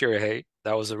is you get to your hate.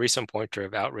 That was a recent pointer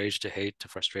of outrage to hate to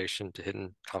frustration to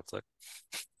hidden conflict.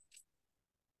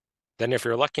 Then if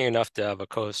you're lucky enough to have a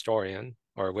co-historian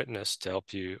or a witness to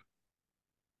help you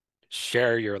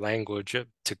share your language,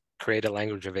 to create a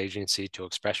language of agency, to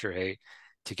express your hate,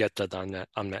 to get to the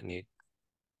unmet need.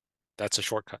 That's a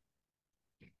shortcut.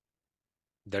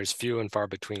 There's few and far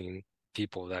between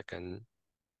people that can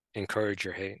encourage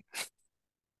your hate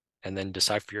and then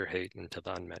decipher your hate into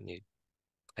the unmet need.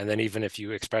 And then even if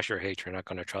you express your hate, you're not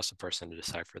going to trust a person to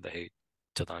decipher the hate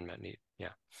to the unmet need. Yeah.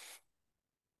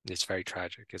 It's very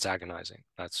tragic. It's agonizing.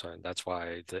 That's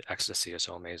why the ecstasy is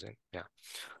so amazing. Yeah.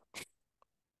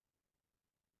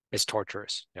 It's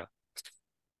torturous. Yeah.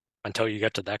 Until you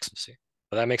get to the ecstasy.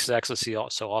 But that makes the ecstasy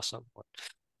so awesome.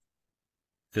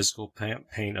 Physical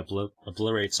pain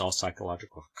obliterates all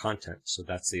psychological content. So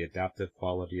that's the adaptive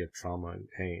quality of trauma and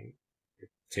pain. It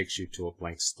takes you to a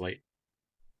blank slate.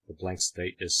 The blank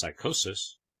slate is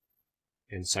psychosis.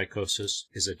 And psychosis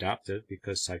is adaptive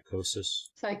because psychosis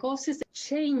Psychosis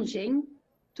changing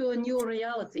to a new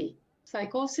reality.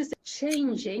 Psychosis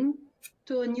changing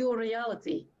to a new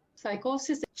reality.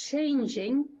 Psychosis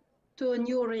changing to a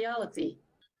new reality.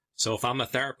 So if I'm a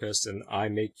therapist and I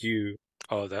make you...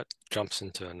 Oh, that jumps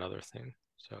into another thing.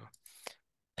 So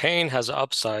pain has an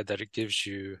upside that it gives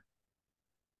you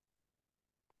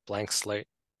blank slate.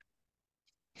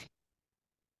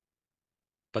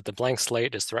 But the blank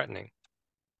slate is threatening.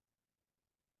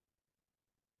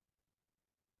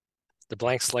 The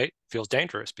blank slate feels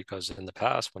dangerous because in the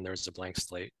past, when there was a blank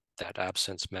slate, that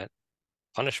absence meant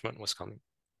punishment was coming.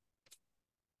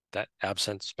 That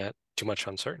absence meant too much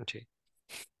uncertainty.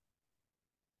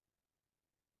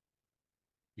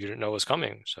 You didn't know it was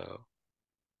coming. So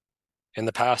in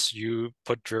the past, you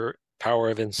put your power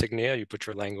of insignia, you put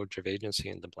your language of agency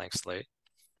in the blank slate,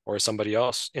 or somebody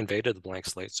else invaded the blank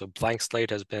slate. So blank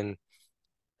slate has been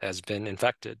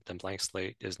infected. The blank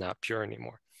slate is not pure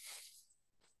anymore.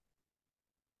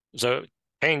 So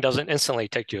pain doesn't instantly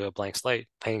take you to a blank slate.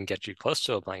 Pain gets you close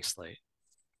to a blank slate.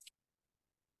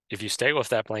 If you stay with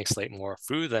that blank slate more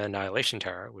through the annihilation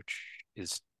terror, which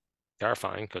is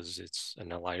terrifying because it's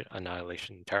an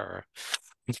annihilation terror.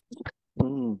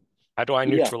 How do I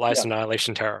neutralize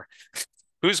annihilation terror?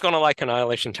 Who's going to like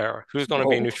annihilation terror? Who's going to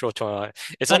be neutral to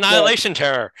annihilation? It's annihilation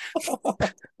terror.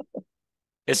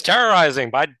 It's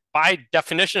terrorizing by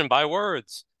definition, by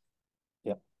words.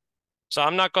 Yeah. So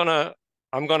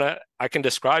I can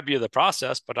describe you the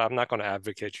process, but I'm not going to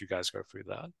advocate you guys go through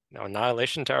that. Now,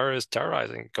 annihilation terror is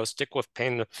terrorizing. Go stick with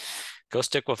pain. Go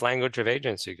stick with language of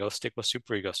agency. Go stick with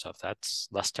superego stuff. That's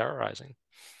less terrorizing.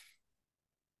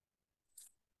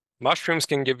 Mushrooms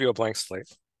can give you a blank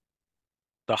slate.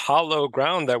 The hollow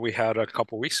ground that we had a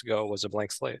couple weeks ago was a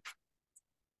blank slate.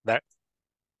 That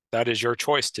is your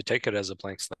choice to take it as a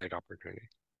blank slate opportunity.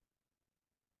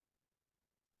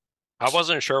 I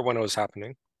wasn't sure when it was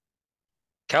happening.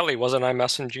 Kelly, wasn't I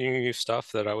messaging you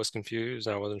stuff that I was confused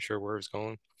and I wasn't sure where it was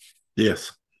going?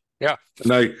 Yes. Yeah.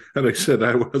 And I said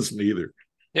I wasn't either.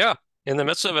 Yeah. In the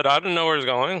midst of it, I didn't know where it was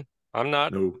going. I'm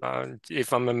not, No.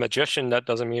 If I'm a magician, that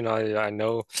doesn't mean I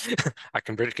know I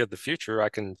can predict the future. I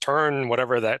can turn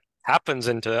whatever that happens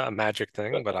into a magic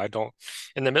thing, but I don't.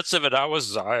 In the midst of it, I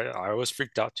was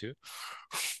freaked out too.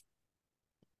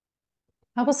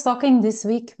 I was talking this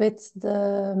week with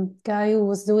the guy who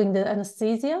was doing the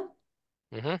anesthesia.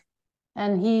 Mm-hmm.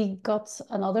 And he got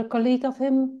another colleague of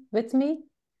him with me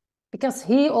because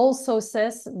he also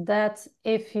says that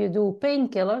if you do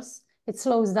painkillers, it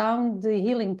slows down the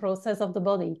healing process of the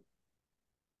body.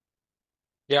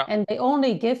 Yeah. And they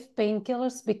only give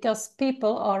painkillers because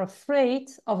people are afraid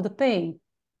of the pain.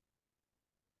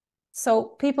 So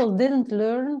people didn't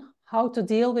learn how to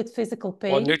deal with physical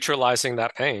pain. Well, neutralizing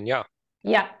that pain, yeah.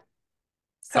 Yeah.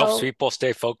 Helps people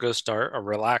stay focused or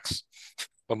relax.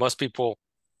 But most people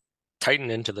tighten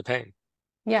into the pain.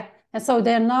 Yeah. And so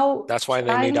they're now That's why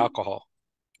they need alcohol.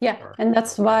 Yeah. And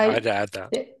that's why I'd add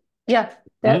that.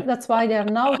 That's why they're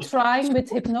now trying with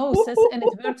hypnosis and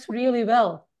it works really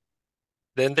well.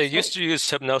 Then they used to use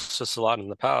hypnosis a lot in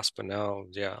the past, but now,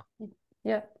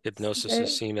 yeah, hypnosis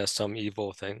is seen as some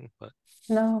evil thing. But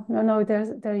no,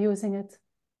 they're using it,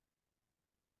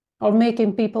 or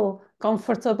making people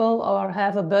comfortable, or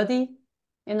have a buddy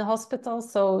in the hospital,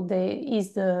 so they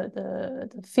ease the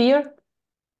fear.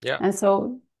 Yeah. And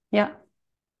so, yeah.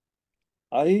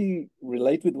 I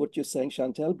relate with what you're saying,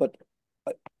 Chantel, but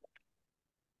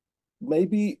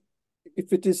maybe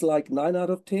if it is like 9 out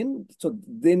of 10, so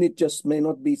then it just may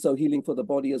not be so healing for the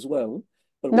body as well.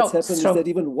 But what's happened is that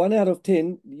even 1 out of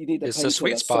 10, you need a it's the painkiller.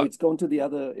 sweet spot. So it's gone to the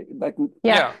other. Like,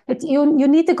 yeah. But you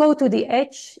need to go to the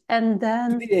edge, and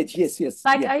then to the edge. Yes.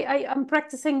 Like I'm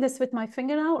practicing this with my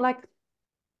finger now. Like,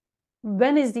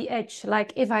 when is the edge?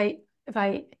 Like if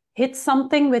I hit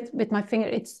something with my finger,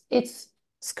 it's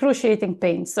excruciating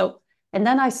pain. So, and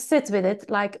then I sit with it.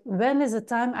 Like, when is the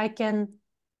time I can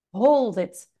hold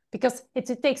it? Because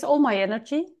it takes all my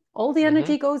energy. All the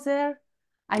energy goes there.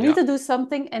 I need to do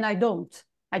something, and I don't.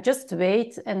 I just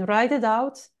wait and write it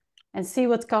out and see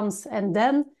what comes. And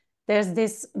then there's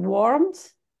this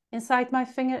warmth inside my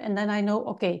finger, and then I know,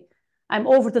 okay, I'm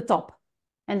over the top,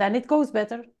 and then it goes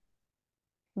better.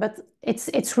 But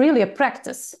it's really a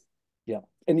practice. Yeah,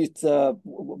 and it's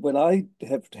when I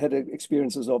have had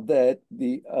experiences of that,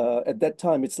 at that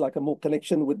time it's like a more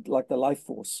connection with like the life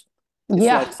force. It's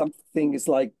like something is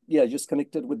like, just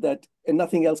connected with that, and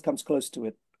nothing else comes close to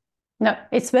it. No,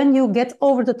 it's when you get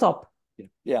over the top.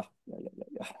 Yeah.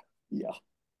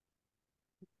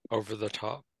 Over the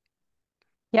top.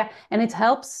 Yeah, and it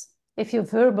helps if you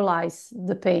verbalize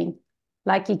the pain,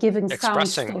 like you're giving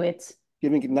sounds to it.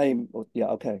 Giving it name,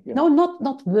 okay. Yeah. No,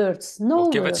 not words. No,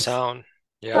 give words. it sound.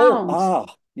 Yeah. Sound.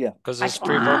 Yeah. Because like, it's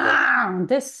pre-verbal.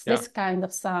 This kind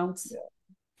of sounds. Yeah.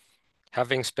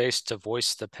 Having space to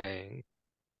voice the pain.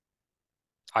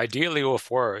 Ideally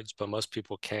with words, but most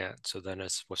people can't. So then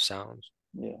it's with sounds.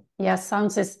 Yeah,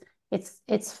 sounds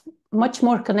it's much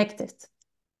more connected.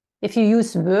 If you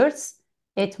use words,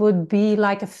 it would be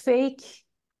like a fake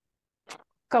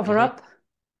cover up.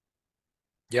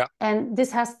 Yeah. And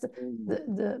this has to,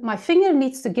 my finger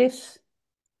needs to give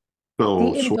the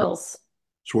impulse.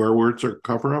 Swear words are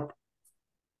cover up?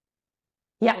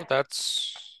 Yeah. Well,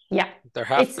 that's they're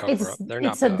it's cover up. They're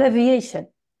not it's a bad. deviation.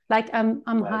 Like I'm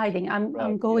hiding.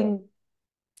 I'm going.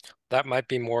 That might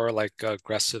be more like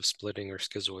aggressive splitting or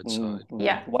schizoid side.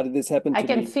 Yeah. Why did this happen to I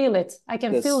can me? feel it. I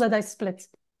can feel that I split.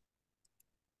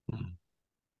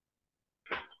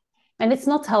 And it's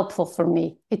not helpful for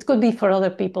me. It could be for other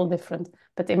people different.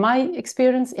 But in my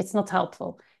experience, it's not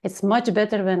helpful. It's much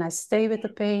better when I stay with the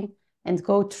pain and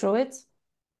go through it.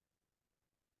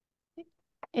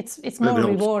 It's more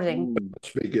rewarding.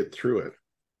 Let's me get through it.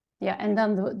 Yeah, and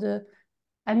then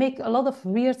I make a lot of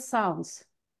weird sounds.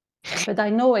 But I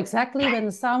know exactly when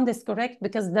the sound is correct,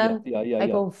 because then I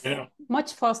go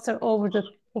much faster over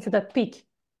that peak.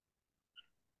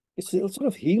 It's sort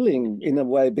of healing in a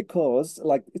way, because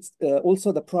like it's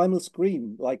also the primal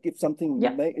scream. Like if something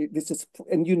this is,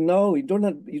 and you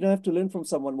don't have to learn from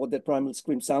someone what that primal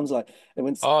scream sounds like. And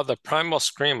when the primal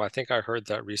scream, I think I heard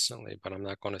that recently, but I'm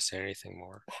not going to say anything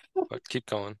more. But keep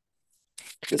going.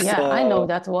 this, I know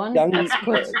that one. That's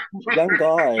good. Young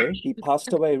guy, he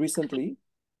passed away recently.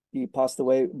 He passed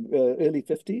away early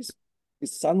 50s.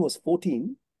 His son was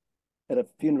 14 at a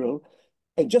funeral.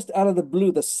 And just out of the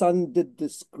blue, the son did the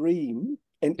scream,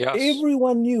 and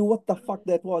everyone knew what the fuck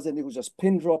that was, and it was just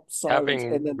pin drop silence.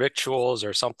 Having and then rituals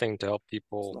or something to help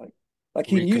people like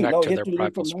he knew, reconnect to he their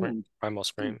had to primal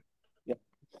scream. Yeah.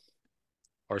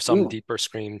 Or some deeper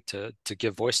scream to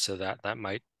give voice to that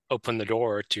might open the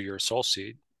door to your soul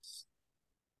seed,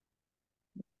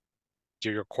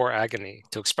 to your core agony,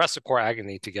 to express the core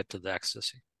agony to get to the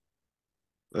ecstasy.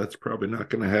 That's probably not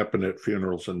going to happen at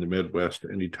funerals in the Midwest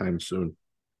anytime soon.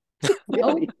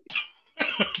 No,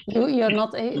 you're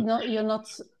not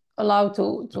allowed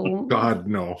to. God,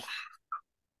 no.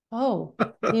 Oh,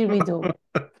 here we do.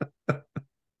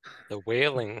 The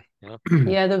wailing.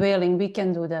 Yeah, the wailing. We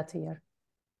can do that here.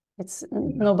 It's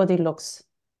nobody looks.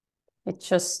 It's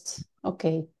just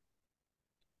okay.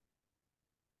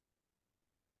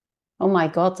 Oh my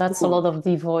God, that's a lot of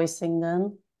devoicing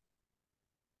then.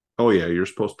 Oh yeah, you're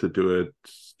supposed to do it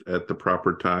at the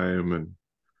proper time and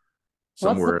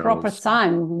somewhere What's the proper else.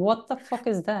 time? What the fuck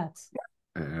is that?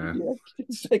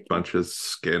 Bunch of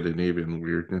Scandinavian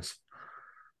weirdness.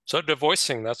 So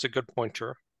devoicing, that's a good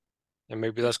pointer. And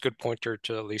maybe that's a good pointer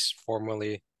to at least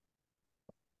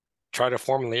try to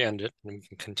formally end it, and we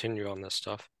can continue on this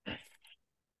stuff.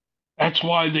 That's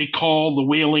why they call the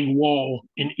Wailing Wall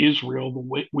in Israel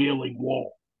the Wailing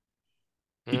Wall.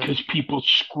 Because people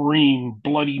scream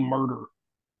bloody murder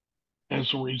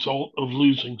as a result of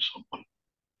losing someone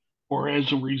or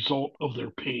as a result of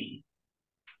their pain.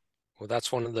 Well,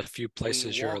 that's one of the few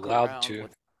places you're allowed to.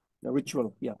 The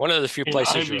ritual, One of the few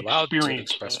places I've you're allowed to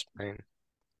experienced express pain.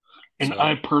 And So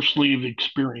I personally have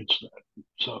experienced that.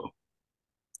 So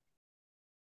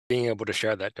being able to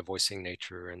share that devoicing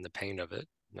nature and the pain of it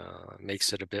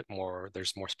makes it a bit more,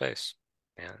 there's more space.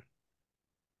 And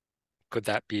could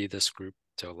that be this group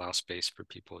to allow space for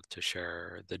people to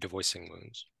share the devoicing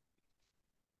wounds?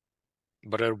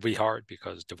 But it'll be hard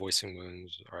because devoicing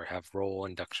wounds have role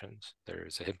inductions.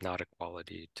 There's a hypnotic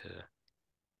quality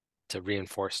to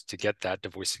reinforce, to get that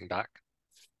devoicing back.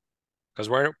 Because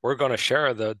we're going to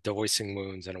share the devoicing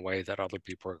wounds in a way that other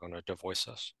people are going to devoice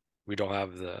us. We don't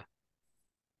have the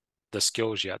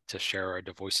skills yet to share our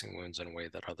devoicing wounds in a way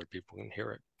that other people can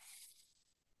hear it.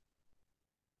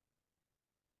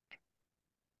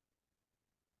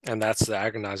 And that's the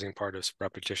agonizing part of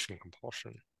repetition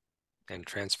compulsion and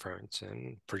transference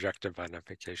and projective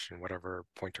identification, whatever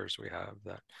pointers we have,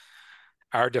 that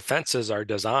our defenses are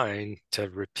designed to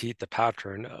repeat the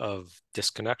pattern of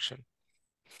disconnection.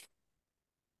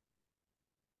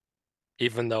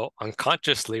 Even though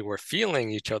unconsciously we're feeling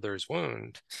each other's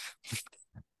wound,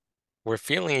 we're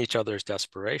feeling each other's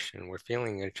desperation, we're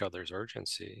feeling each other's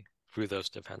urgency through those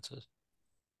defenses.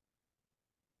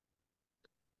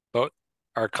 But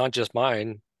our conscious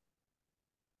mind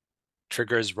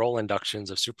triggers role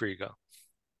inductions of superego,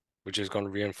 which is going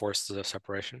to reinforce the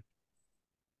separation.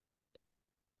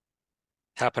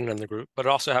 Happened in the group, but it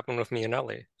also happened with me and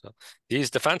Ellie. So these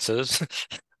defenses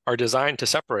are designed to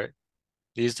separate.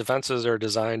 These defenses are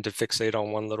designed to fixate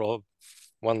on one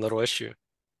little issue.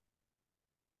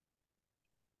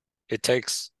 It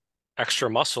takes extra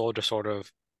muscle to sort of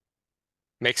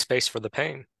make space for the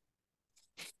pain.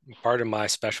 Part of my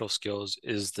special skills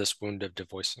is this wound of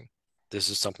devoicing. This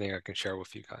is something I can share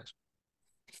with you guys.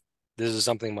 This is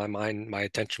something my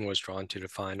attention was drawn to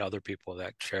find other people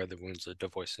that share the wounds of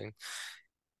devoicing.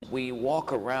 We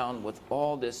walk around with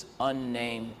all this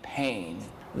unnamed pain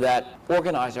that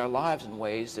organize our lives in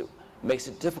ways that makes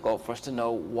it difficult for us to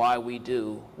know why we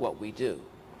do what we do.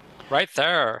 Right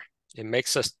there, it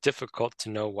makes us difficult to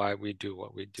know why we do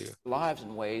what we do. Lives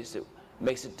in ways that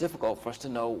makes it difficult for us to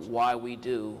know why we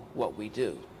do what we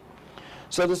do.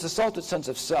 So this assaulted sense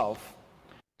of self.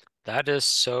 That is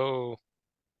so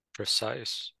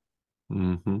precise.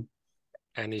 Mm-hmm.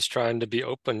 And he's trying to be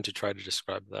open to try to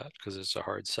describe that because it's a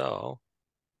hard sell.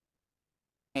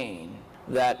 Pain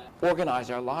that organize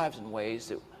our lives in ways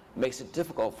that makes it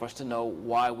difficult for us to know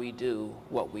why we do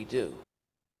what we do.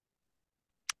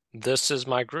 This is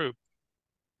my group.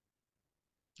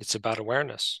 It's about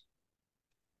awareness.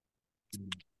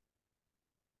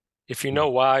 If you know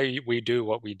why we do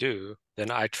what we do,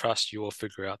 then I trust you will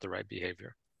figure out the right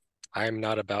behavior. I am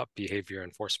not about behavior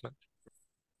enforcement.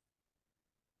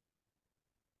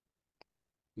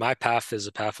 My path is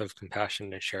a path of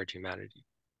compassion and shared humanity.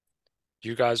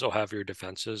 You guys will have your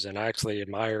defenses, and I actually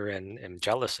admire and am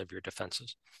jealous of your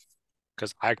defenses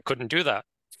because I couldn't do that.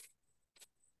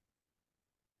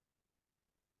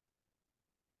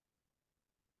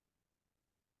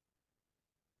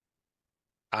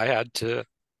 I had to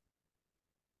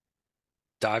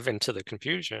dive into the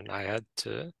confusion. I had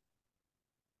to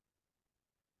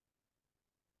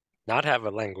not have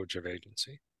a language of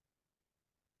agency.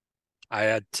 I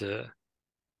had to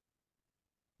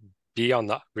be on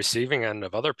the receiving end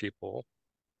of other people,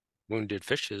 wounded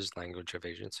fish's language of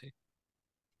agency.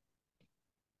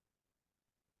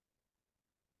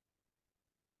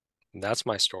 And that's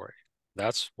my story.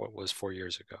 That's what was 4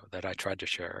 years ago that I tried to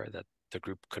share that the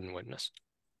group couldn't witness.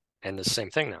 And the same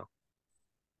thing now.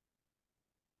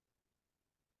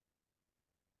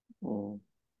 Oh.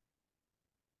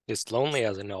 It's lonely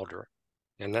as an elder.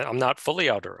 And I'm not fully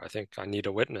elder. I think I need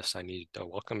a witness. I need a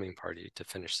welcoming party to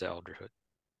finish the elderhood.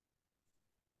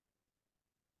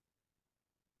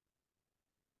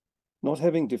 Not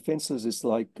having defenses is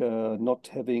like not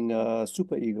having a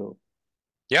superego.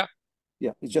 Yeah.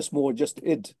 Yeah, it's just more just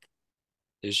id.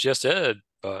 It's just id,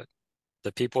 but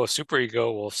the people with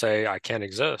superego will say, I can't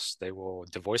exist. They will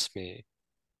devoice me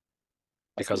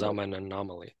because I'm an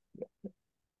anomaly. Yeah.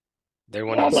 They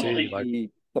will not see like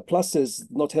the plus is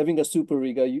not having a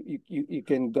superego. You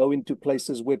can go into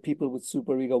places where people with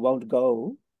superego won't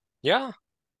go. Yeah.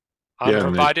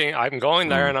 I'm going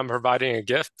there and I'm providing a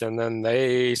gift, and then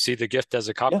they see the gift as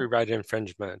a copyright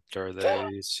infringement, or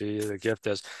they see the gift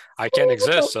as I can't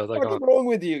exist. So they're going, what's wrong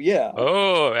with you? Yeah.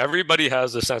 Oh, everybody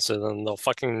has a sense of them. They'll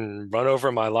fucking run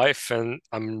over my life, and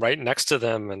I'm right next to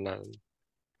them, and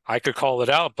I could call it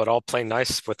out, but I'll play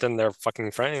nice within their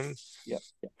fucking frame. Yeah.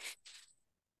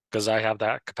 Because I have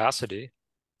that capacity.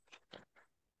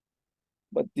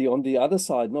 But on the other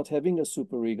side, not having a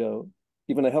superego,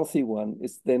 even a healthy one,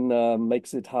 is then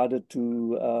makes it harder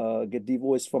to get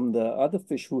devoiced from the other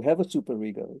fish who have a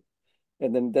superego.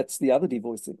 And then that's the other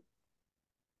devoicing.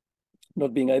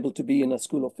 Not being able to be in a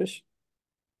school of fish.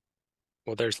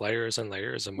 Well, there's layers and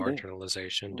layers of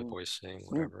marginalization, devoicing,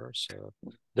 whatever. So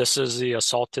this is the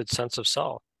assaulted sense of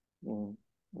self.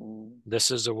 This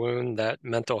is a wound that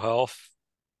mental health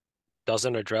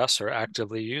doesn't address or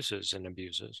actively uses and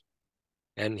abuses.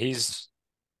 And he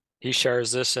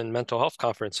shares this in mental health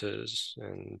conferences,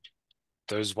 and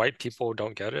those white people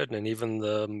don't get it. And even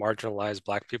the marginalized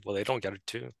Black people, they don't get it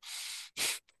too.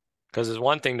 Because it's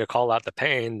one thing to call out the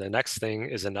pain. The next thing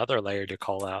is another layer to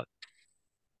call out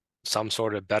some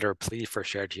sort of better plea for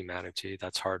shared humanity.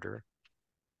 That's harder.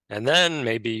 And then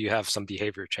maybe you have some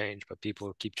behavior change, but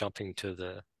people keep jumping to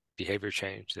the behavior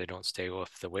change. They don't stay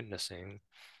with the witnessing,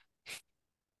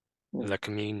 the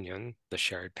communion, the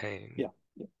shared pain.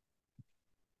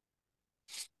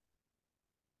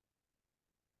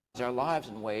 Our lives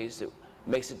in ways that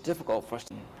makes it difficult for us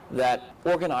that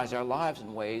organize our lives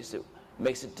in ways that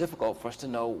makes it difficult for us to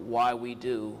know why we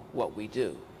do what we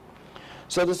do.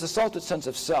 So this assaulted sense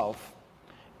of self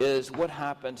is what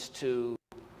happens to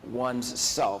one's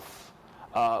self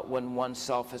when one's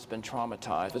self has been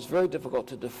traumatized. It's very difficult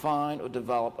to define or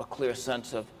develop a clear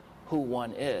sense of who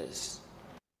one is.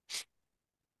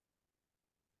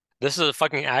 This is a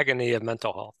fucking agony of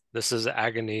mental health. This is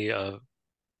agony of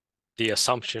the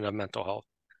assumption of mental health,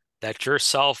 that your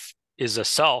self is a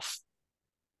self.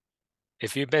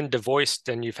 If you've been devoiced,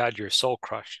 then you've had your soul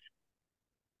crushed.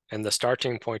 And the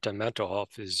starting point of mental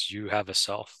health is you have a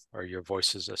self, or your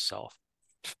voice is a self,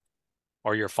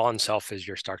 or your fawn self is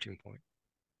your starting point.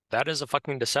 That is a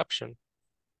fucking deception.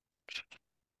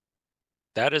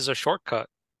 That is a shortcut.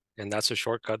 And that's a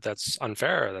shortcut that's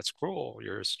unfair, that's cruel.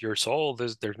 Your soul,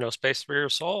 there's no space for your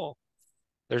soul.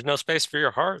 There's no space for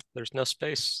your heart. There's no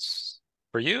space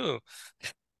for you.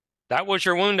 That was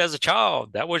your wound as a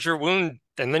child. That was your wound.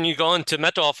 And then you go into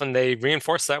mental health and they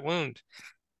reinforce that wound.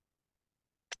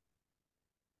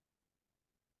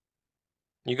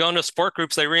 You go into sport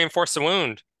groups, they reinforce the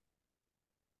wound.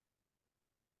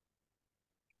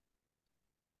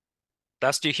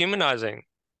 That's dehumanizing.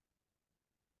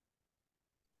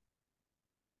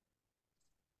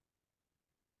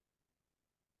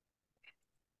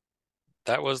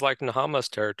 That was like Nahama's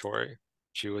territory.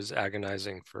 She was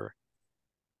agonizing for.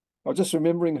 I was just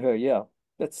remembering her. Yeah,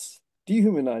 that's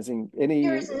dehumanizing.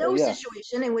 There is no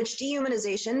situation in which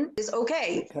dehumanization is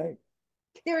okay.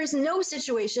 There is no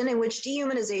situation in which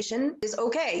dehumanization is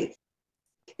okay.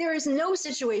 There is no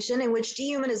situation in which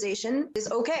dehumanization is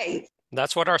okay.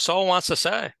 That's what our soul wants to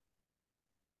say.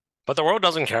 But the world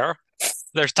doesn't care.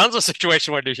 There's tons of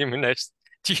situations where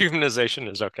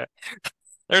dehumanization is okay.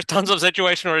 There's tons of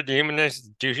situations where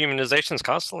dehumanization is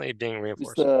constantly being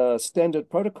reinforced. It's the standard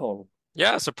protocol.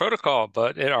 Yeah, it's a protocol,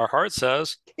 but our heart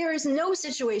says there is no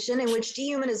situation in which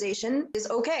dehumanization is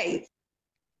okay.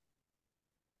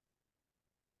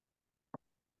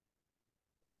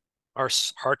 Our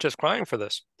heart is crying for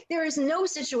this. There is no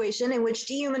situation in which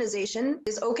dehumanization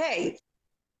is okay.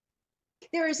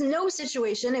 There is no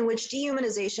situation in which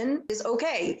dehumanization is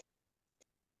okay.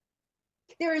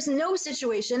 There is no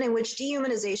situation in which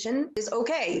dehumanization is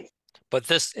okay. But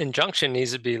this injunction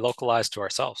needs to be localized to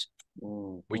ourselves.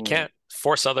 We can't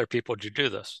force other people to do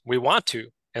this. We want to,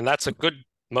 and that's a good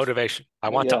motivation. I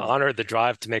want to honor the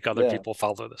drive to make other people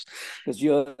follow this. Because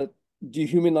you're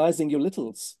dehumanizing your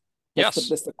littles.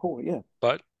 That's the core,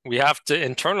 But we have to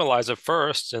internalize it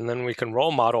first, and then we can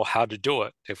role model how to do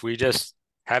it. If we just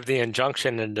have the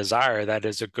injunction and desire, that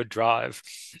is a good drive.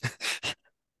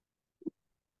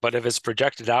 But if it's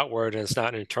projected outward and it's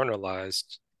not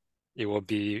internalized, it will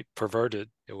be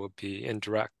perverted. It will be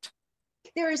indirect.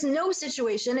 There is no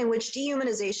situation in which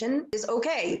dehumanization is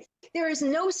okay. There is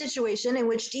no situation in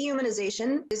which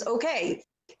dehumanization is okay.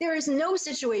 There is no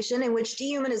situation in which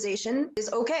dehumanization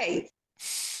is okay.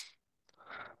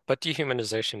 But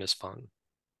dehumanization is fun.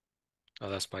 Oh,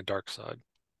 that's my dark side.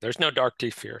 There's no dark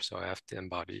Deef here, so I have to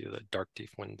embody the dark Deef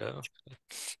window.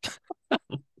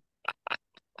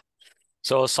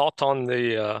 So assault on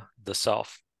the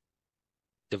self,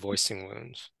 devoicing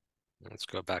wounds. Let's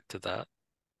go back to that.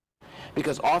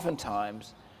 Because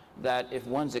oftentimes, that if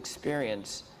one's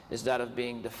experience is that of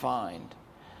being defined,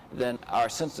 then our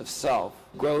sense of self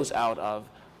grows out of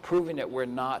proving that we're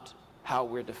not how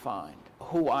we're defined.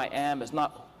 Who I am is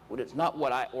not, it's not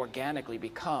what I organically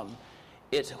become,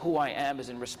 it's who I am is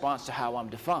in response to how I'm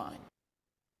defined.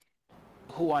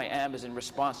 Who I am is in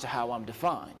response to how I'm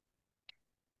defined.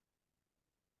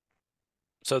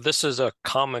 So this is a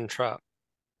common trap.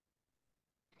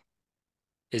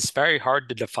 It's very hard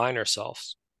to define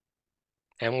ourselves.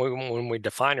 And when we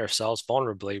define ourselves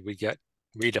vulnerably, we get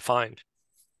redefined.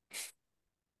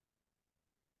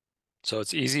 So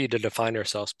it's easy to define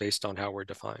ourselves based on how we're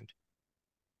defined.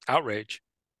 Outrage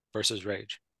versus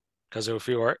rage. Because if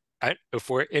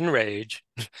we're in rage,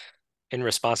 in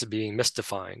response to being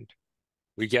misdefined,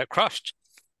 we get crushed.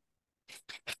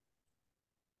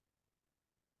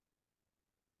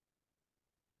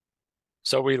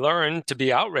 So we learn to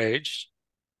be outraged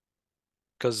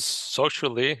because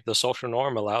socially, the social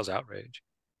norm allows outrage.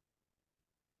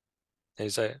 And you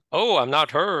say, oh, I'm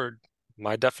not heard.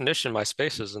 My definition, my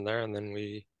space isn't there. And then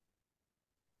we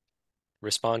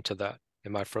respond to that.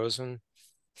 Am I frozen?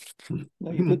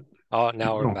 No, you could. Oh,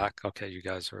 now we're No. back. Okay, you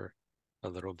guys are a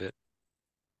little bit.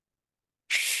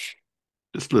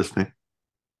 Just listening.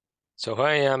 So who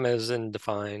I am is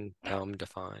undefined, how I'm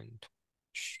defined.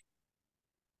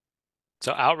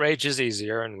 So outrage is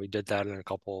easier, and we did that in a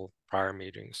couple prior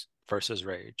meetings versus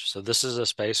rage. So this is a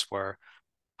space where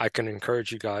I can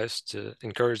encourage you guys to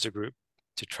encourage the group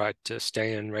to try to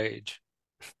stay in rage.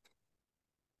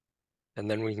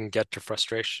 And then we can get to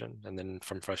frustration. And then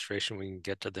from frustration, we can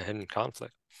get to the hidden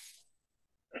conflict.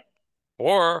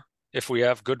 Or if we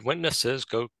have good witnesses,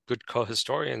 good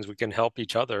co-historians, we can help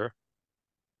each other.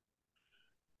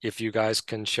 If you guys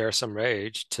can share some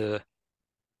rage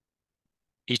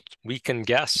we can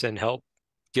guess and help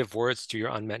give words to your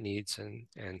unmet needs and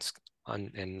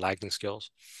lagging skills.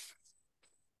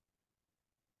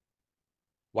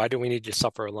 Why do we need to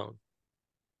suffer alone?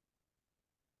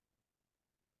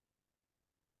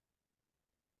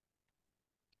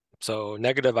 So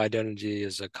negative identity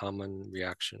is a common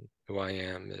reaction. Who I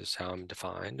am is how I'm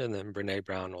defined. And then Brene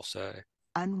Brown will say,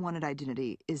 unwanted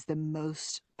identity is the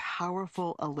most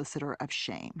powerful elicitor of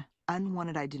shame.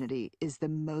 Unwanted identity is the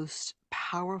most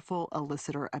powerful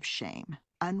elicitor of shame.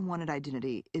 Unwanted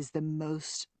identity is the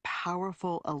most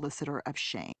powerful elicitor of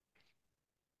shame.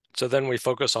 so then we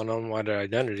focus on unwanted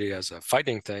identity as a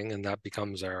fighting thing, and that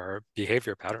becomes our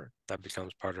behavior pattern. That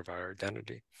becomes part of our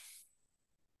identity.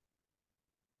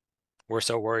 We're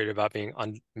so worried about being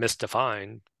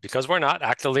misdefined because we're not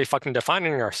actively fucking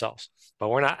defining ourselves. But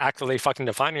we're not actively fucking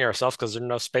defining ourselves because there's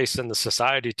no space in the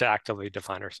society to actively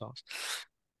define ourselves.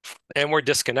 And we're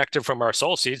disconnected from our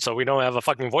soul seed, so we don't have a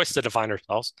fucking voice to define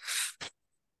ourselves.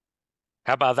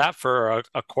 How about that for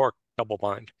a core double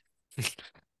bind?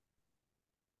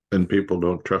 And people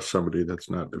don't trust somebody that's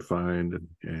not defined.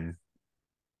 And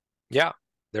Yeah,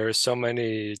 there's so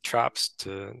many traps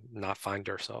to not find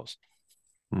ourselves.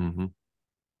 Mm-hmm.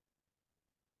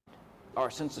 Our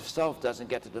sense of self doesn't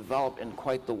get to develop in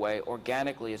quite the way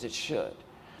organically as it should.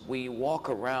 We walk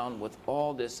around with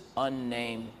all this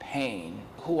unnamed pain.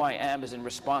 Who I am is in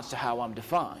response to how I'm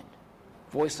defined.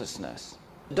 Voicelessness.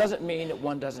 It doesn't mean that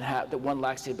one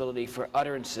lacks the ability for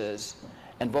utterances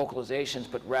and vocalizations,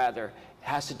 but rather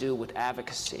has to do with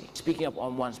advocacy, speaking up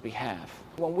on one's behalf.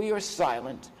 When we are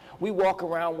silent, we walk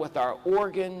around with our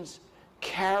organs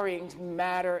carrying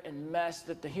matter and mess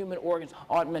that the human organs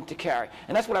aren't meant to carry.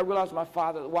 And that's what I realized with my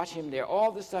father, watching him there.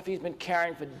 All this stuff he's been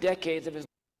carrying for decades of his.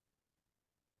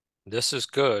 This is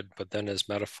good, but then his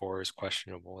metaphor is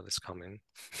questionable. It's coming.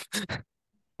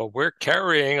 But we're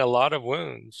carrying a lot of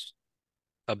wounds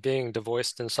of being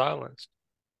devoiced and silenced.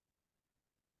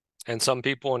 And some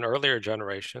people in earlier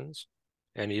generations,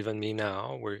 and even me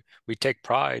now, we take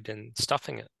pride in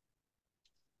stuffing it.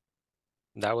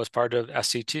 That was part of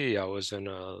SCT. I was in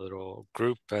a little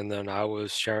group, and then I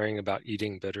was sharing about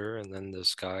eating bitter, and then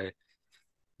this guy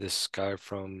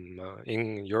from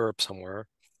in Europe somewhere,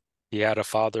 he had a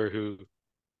father who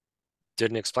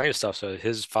didn't explain his stuff. So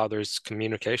his father's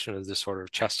communication is this sort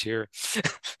of chest here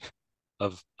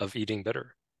of eating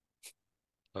bitter,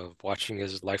 of watching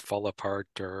his life fall apart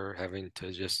or having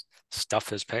to just stuff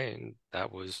his pain.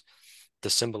 That was the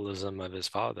symbolism of his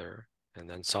father. And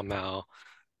then somehow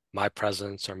my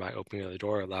presence or my opening of the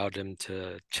door allowed him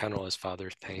to channel his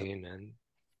father's pain, and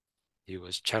he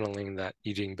was channeling that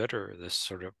eating bitter, this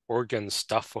sort of organ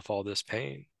stuff with all this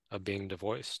pain of being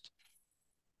devoiced,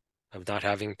 of not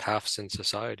having paths in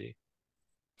society.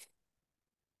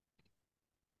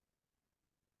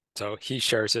 So he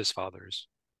shares his father's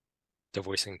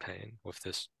devoicing pain with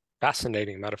this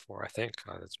fascinating metaphor, I think.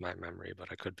 That's my memory, but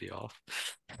I could be off.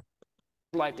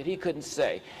 Life that he couldn't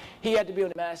say. He had to be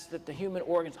in a mess that the human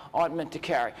organs aren't meant to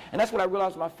carry. And that's what I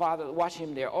realized with my father, watching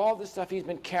him there. All this stuff he's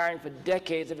been carrying for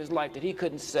decades of his life that he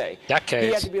couldn't say. Decades.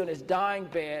 He had to be on his dying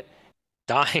bed.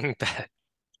 Dying bed.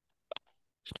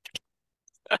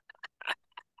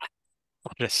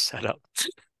 What a setup.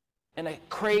 In a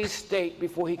crazed state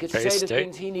before he could say the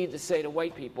things he needed to say to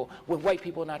white people, with white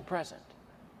people not present.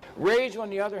 Rage, on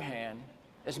the other hand,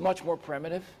 is much more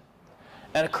primitive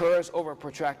and occurs over a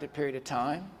protracted period of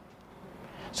time.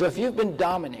 So if you've been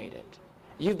dominated,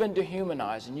 You've been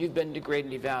dehumanized and you've been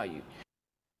degraded and devalued.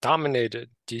 Dominated,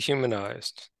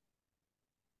 dehumanized.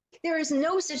 There is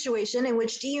no situation in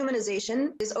which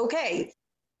dehumanization is okay.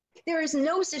 There is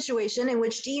no situation in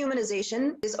which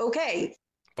dehumanization is okay.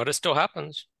 But it still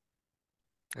happens.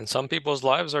 And some people's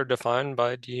lives are defined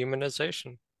by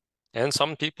dehumanization. And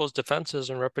some people's defenses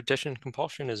and repetition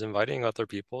compulsion is inviting other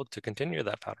people to continue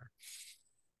that pattern.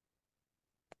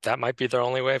 That might be their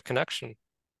only way of connection.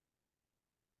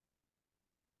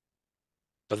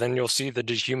 But then you'll see the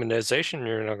dehumanization,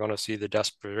 you're not going to see the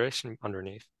desperation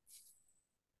underneath.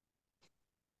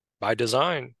 By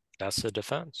design, that's the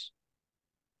defense.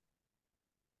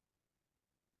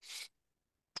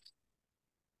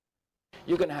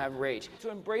 You're going to have rage. To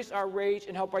embrace our rage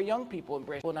and help our young people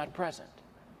embrace we're not present.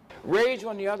 Rage,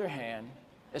 on the other hand,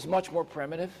 is much more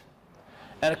primitive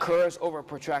and occurs over a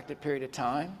protracted period of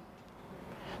time.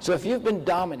 So if you've been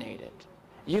dominated,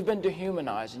 you've been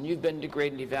dehumanized, and you've been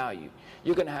degraded and devalued,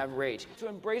 you're going to have rage. To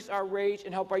embrace our rage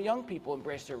and help our young people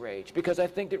embrace their rage, because I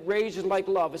think that rage is like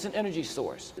love. It's an energy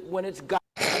source. When it's got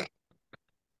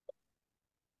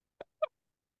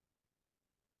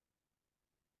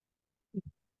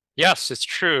Yes, it's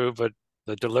true, but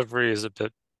the delivery is a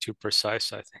bit too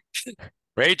precise, I think.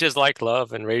 Rage is like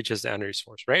love, and rage is the energy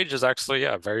source. Rage is actually,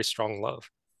 yeah, very strong love.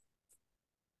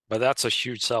 But that's a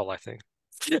huge sell, I think.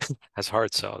 That's a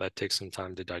hard sell. That takes some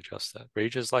time to digest that.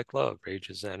 Rage is like love. Rage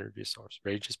is the energy source.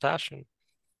 Rage is passion.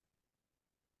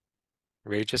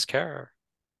 Rage is care.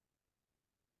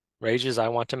 Rage is I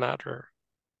want to matter.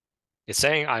 It's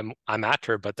saying I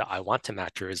matter, but the I want to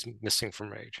matter is missing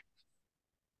from rage.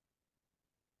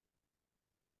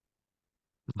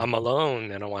 I'm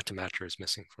alone and I want to matter is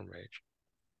missing from rage.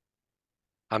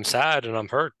 I'm sad and I'm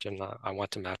hurt and I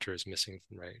want to matter is missing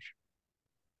from rage.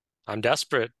 I'm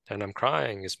desperate and I'm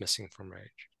crying is missing from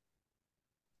rage.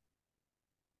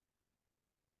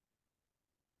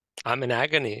 I'm in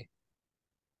agony.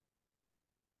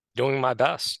 Doing my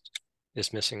best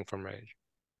is missing from rage.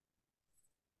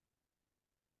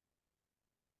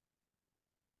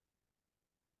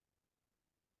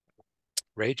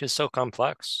 Rage is so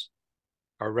complex.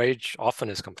 Our rage often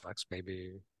is complex.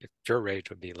 Maybe if your rage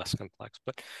would be less complex,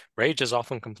 but rage is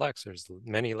often complex. There's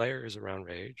many layers around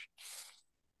rage.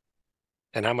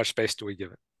 And how much space do we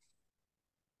give it?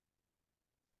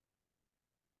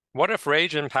 What if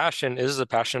rage and passion is the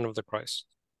passion of the Christ?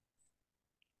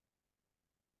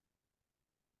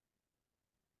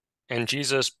 And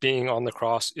Jesus being on the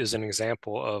cross is an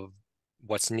example of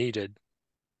what's needed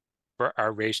for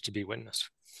our rage to be witnessed.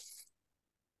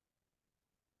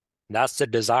 That's the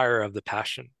desire of the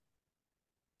passion,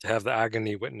 to have the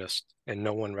agony witnessed and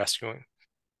no one rescuing.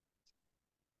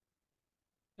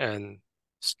 And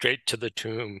straight to the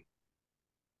tomb,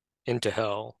 into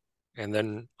hell, and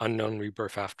then unknown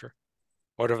rebirth after.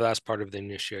 What if that's part of the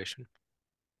initiation?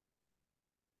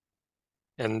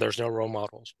 And there's no role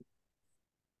models.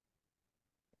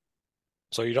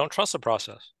 So you don't trust the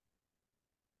process.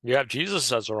 You have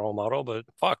Jesus as a role model, but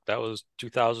fuck, that was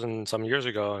 2000 some years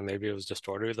ago, and maybe it was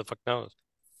distorted, who the fuck knows?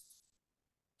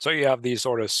 So you have these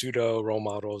sort of pseudo role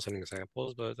models and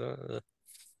examples, but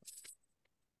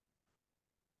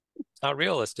it's not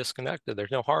real, it's disconnected.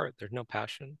 There's no heart, there's no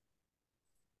passion,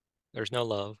 there's no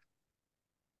love,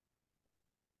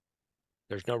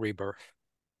 there's no rebirth,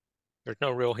 there's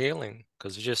no real healing,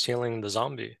 because it's just healing the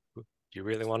zombie. Do you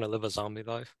really want to live a zombie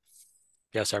life?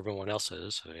 Yes, everyone else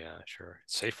is, so yeah, sure,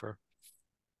 it's safer.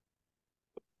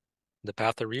 The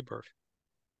path of rebirth.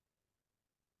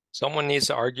 Someone needs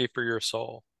to argue for your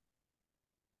soul.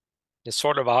 It's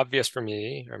sort of obvious for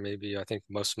me, or maybe I think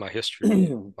most of my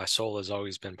history, my soul has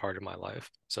always been part of my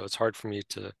life. So it's hard for me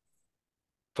to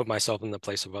put myself in the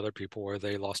place of other people where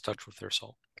they lost touch with their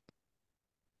soul.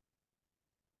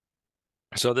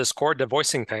 So this core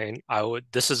devoicing pain,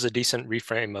 this is a decent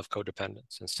reframe of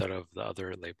codependence instead of the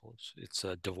other labels. It's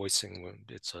a devoicing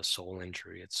wound. It's a soul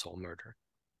injury. It's soul murder.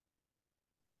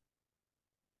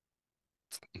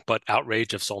 But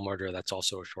outrage of soul murder, that's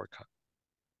also a shortcut.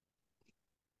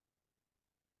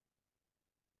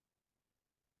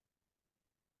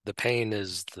 The pain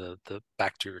is the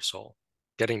back to your soul.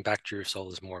 Getting back to your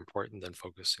soul is more important than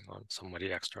focusing on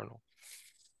somebody external.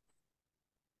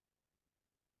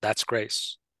 That's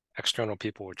grace. External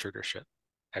people will trigger shit.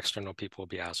 External people will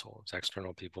be assholes.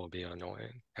 External people will be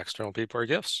annoying. External people are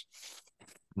gifts.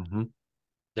 Mm-hmm.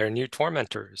 They're new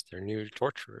tormentors. They're new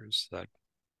torturers that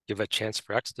give a chance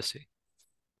for ecstasy.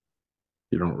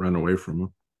 You don't run away from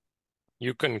them.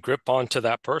 You can grip onto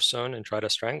that person and try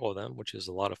to strangle them, which is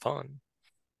a lot of fun.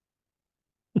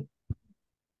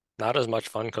 Not as much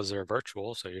fun because they're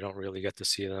virtual, so you don't really get to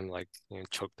see them like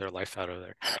choke their life out of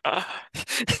there.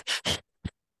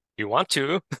 You want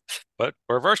to, but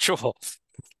we're virtual.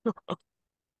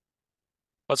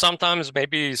 But sometimes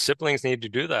maybe siblings need to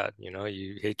do that. You know,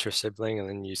 you hate your sibling and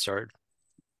then you start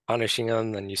punishing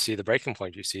them, and you see the breaking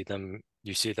point. You see them,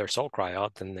 you see their soul cry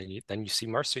out, and then you see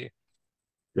mercy.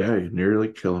 Yeah, you nearly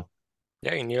kill him.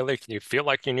 Yeah, you feel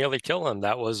like you nearly kill them.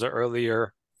 That was an early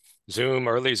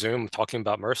Zoom talking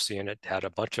about mercy, and it had a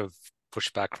bunch of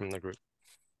pushback from the group.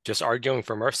 Just arguing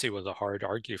for mercy was a hard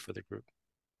argue for the group.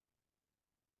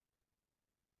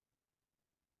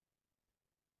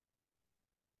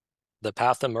 The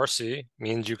path of mercy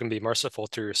means you can be merciful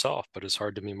to yourself, but it's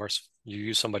hard to be merciful. You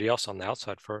use somebody else on the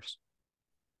outside first.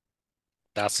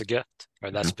 That's a gift,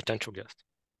 or that's a potential gift.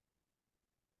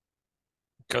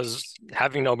 Because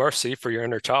having no mercy for your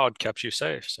inner child kept you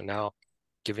safe. So now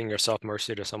giving yourself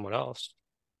mercy to someone else,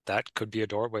 that could be a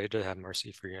doorway to have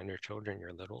mercy for your inner children,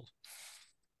 your littles.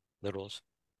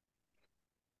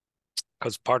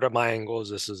 Because part of my angle is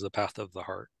this is the path of the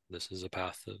heart. This is a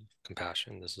path of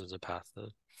compassion. This is a path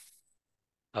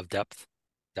of depth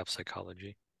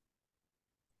psychology.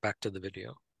 Back to the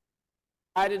video.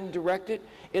 I didn't direct it.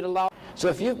 It allowed. So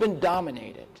if you've been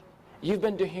dominated, you've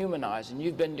been dehumanized, and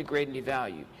you've been degraded and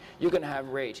devalued, you're going to have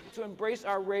rage. To embrace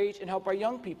our rage and help our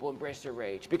young people embrace their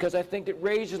rage, because I think that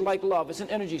rage is like love. It's an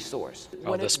energy source.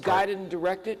 When it's guided and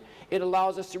directed, it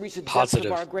allows us to reach the depths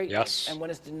of our greatness. Yes. And when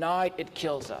it's denied, it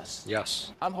kills us.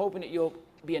 Yes. I'm hoping that you'll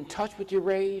be in touch with your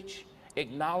rage,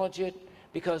 acknowledge it,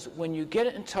 because when you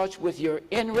get in touch with your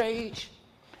enrage,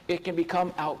 it can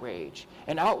become outrage.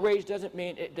 And outrage doesn't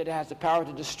mean that it has the power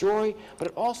to destroy, but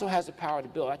it also has the power to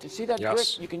build. Like, you see that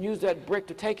brick? You can use that brick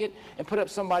to take it and put up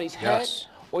somebody's head,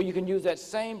 or you can use that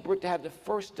same brick to have the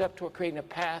first step toward creating a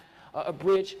path, a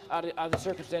bridge out of the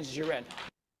circumstances you're in.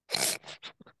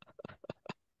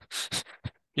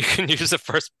 You can use the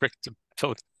first brick to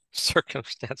build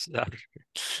circumstances out of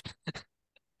it.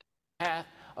 Path,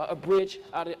 a bridge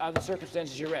out of the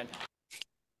circumstances you're in.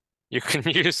 You can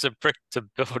use a brick to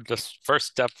build the first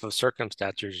step of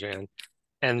circumstances you're in.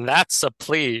 And that's a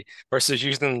plea versus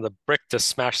using the brick to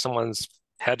smash someone's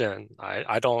head in. I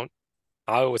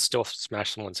would still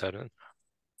smash someone's head in.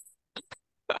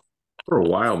 For a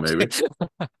while, maybe.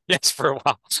 Yes, for a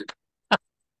while.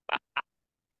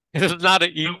 It's not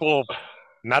an equal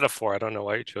metaphor. I don't know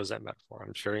why you chose that metaphor.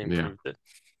 I'm sure you improved it.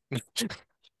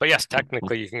 But yes,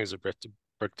 technically you can use a brick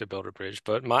to build a bridge.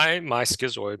 But my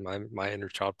schizoid, my inner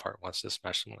child part wants to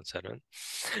smash someone's head in.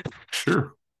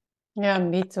 Sure. Yeah,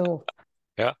 me too.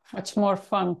 Yeah. Much more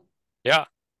fun. Yeah.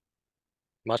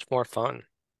 Much more fun.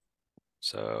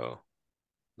 So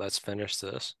let's finish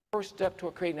this. First step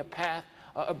toward creating a path,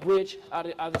 a bridge out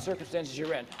of the circumstances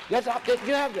you're in. You have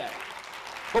that.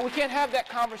 But we can't have that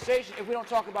conversation if we don't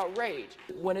talk about rage.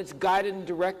 When it's guided and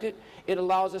directed, it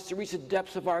allows us to reach the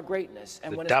depths of our greatness.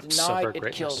 And when it's denied,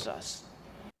 it kills us.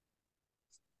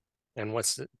 And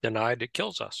what's denied, it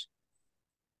kills us.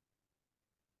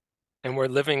 And we're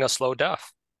living a slow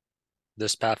death.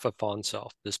 This path of fallen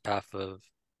self, this path of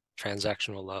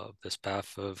transactional love, this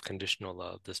path of conditional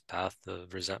love, this path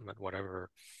of resentment, whatever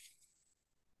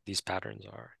these patterns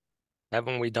are.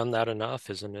 Haven't we done that enough?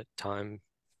 Is it time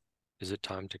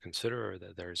to consider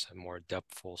that there's a more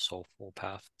depthful, soulful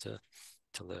path to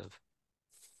live?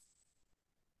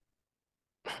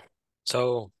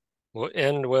 So we'll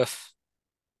end with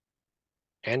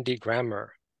Andy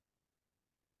Grammer.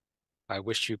 I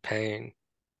wish you pain.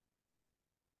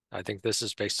 I think this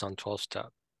is based on 12-step.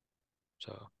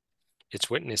 So it's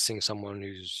witnessing someone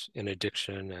who's in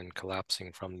addiction and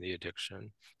collapsing from the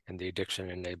addiction, and the addiction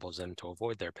enables them to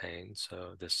avoid their pain.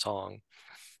 So this song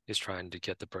is trying to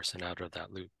get the person out of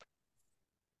that loop.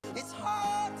 It's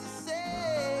hard to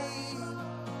say,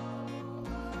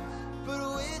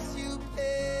 but wish you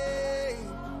pain.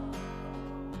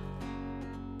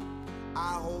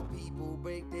 I hope people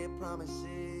break their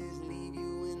promises, leave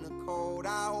you in the cold.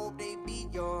 I hope they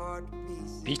beat your heart to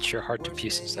pieces. Beat your heart to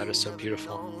pieces. That is so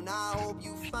beautiful. I hope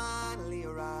you finally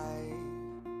arrive.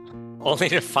 Only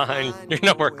to find you're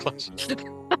nowhere close.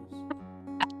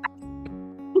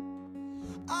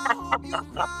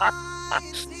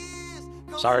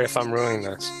 Sorry if I'm ruining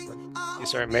this, but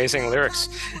these are amazing lyrics.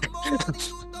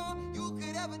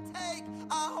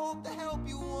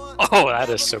 Oh, that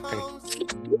is so painful.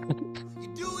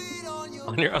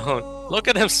 On your own. Look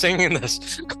at him singing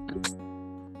this.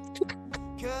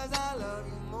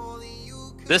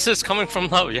 This is coming from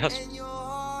love, yes.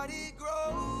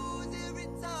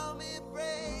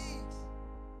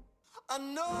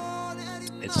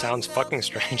 It sounds fucking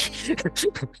strange.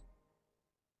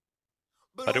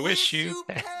 But I wish you...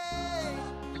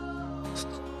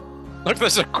 Look,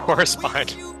 there's a chorus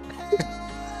behind.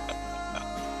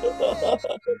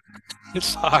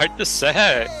 It's hard to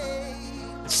say.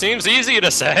 It seems easy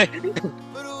to say.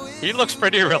 He looks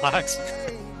pretty relaxed.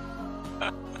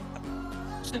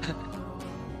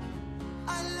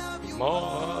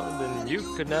 More than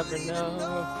you could never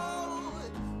know.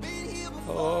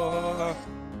 Oh,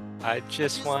 I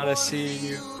just want to see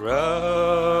you grow.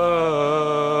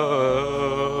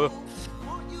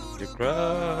 You grow.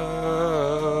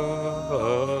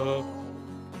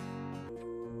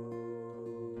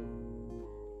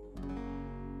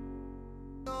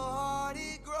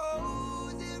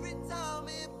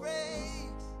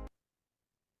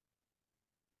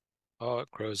 Oh,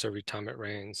 it grows every time it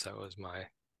rains. That was my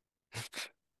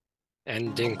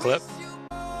ending clip.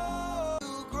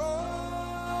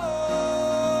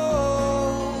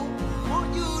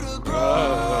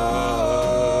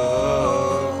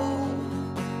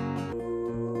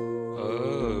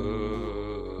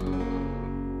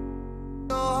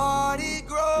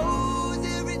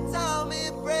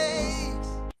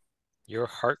 Your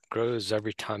heart grows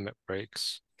every time it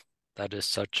breaks. That is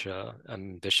such a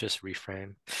ambitious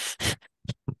reframe.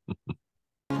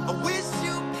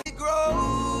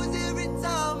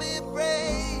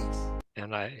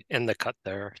 And I end the cut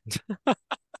there.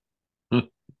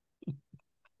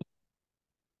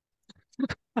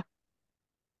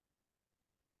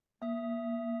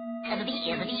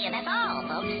 That's all,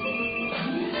 folks.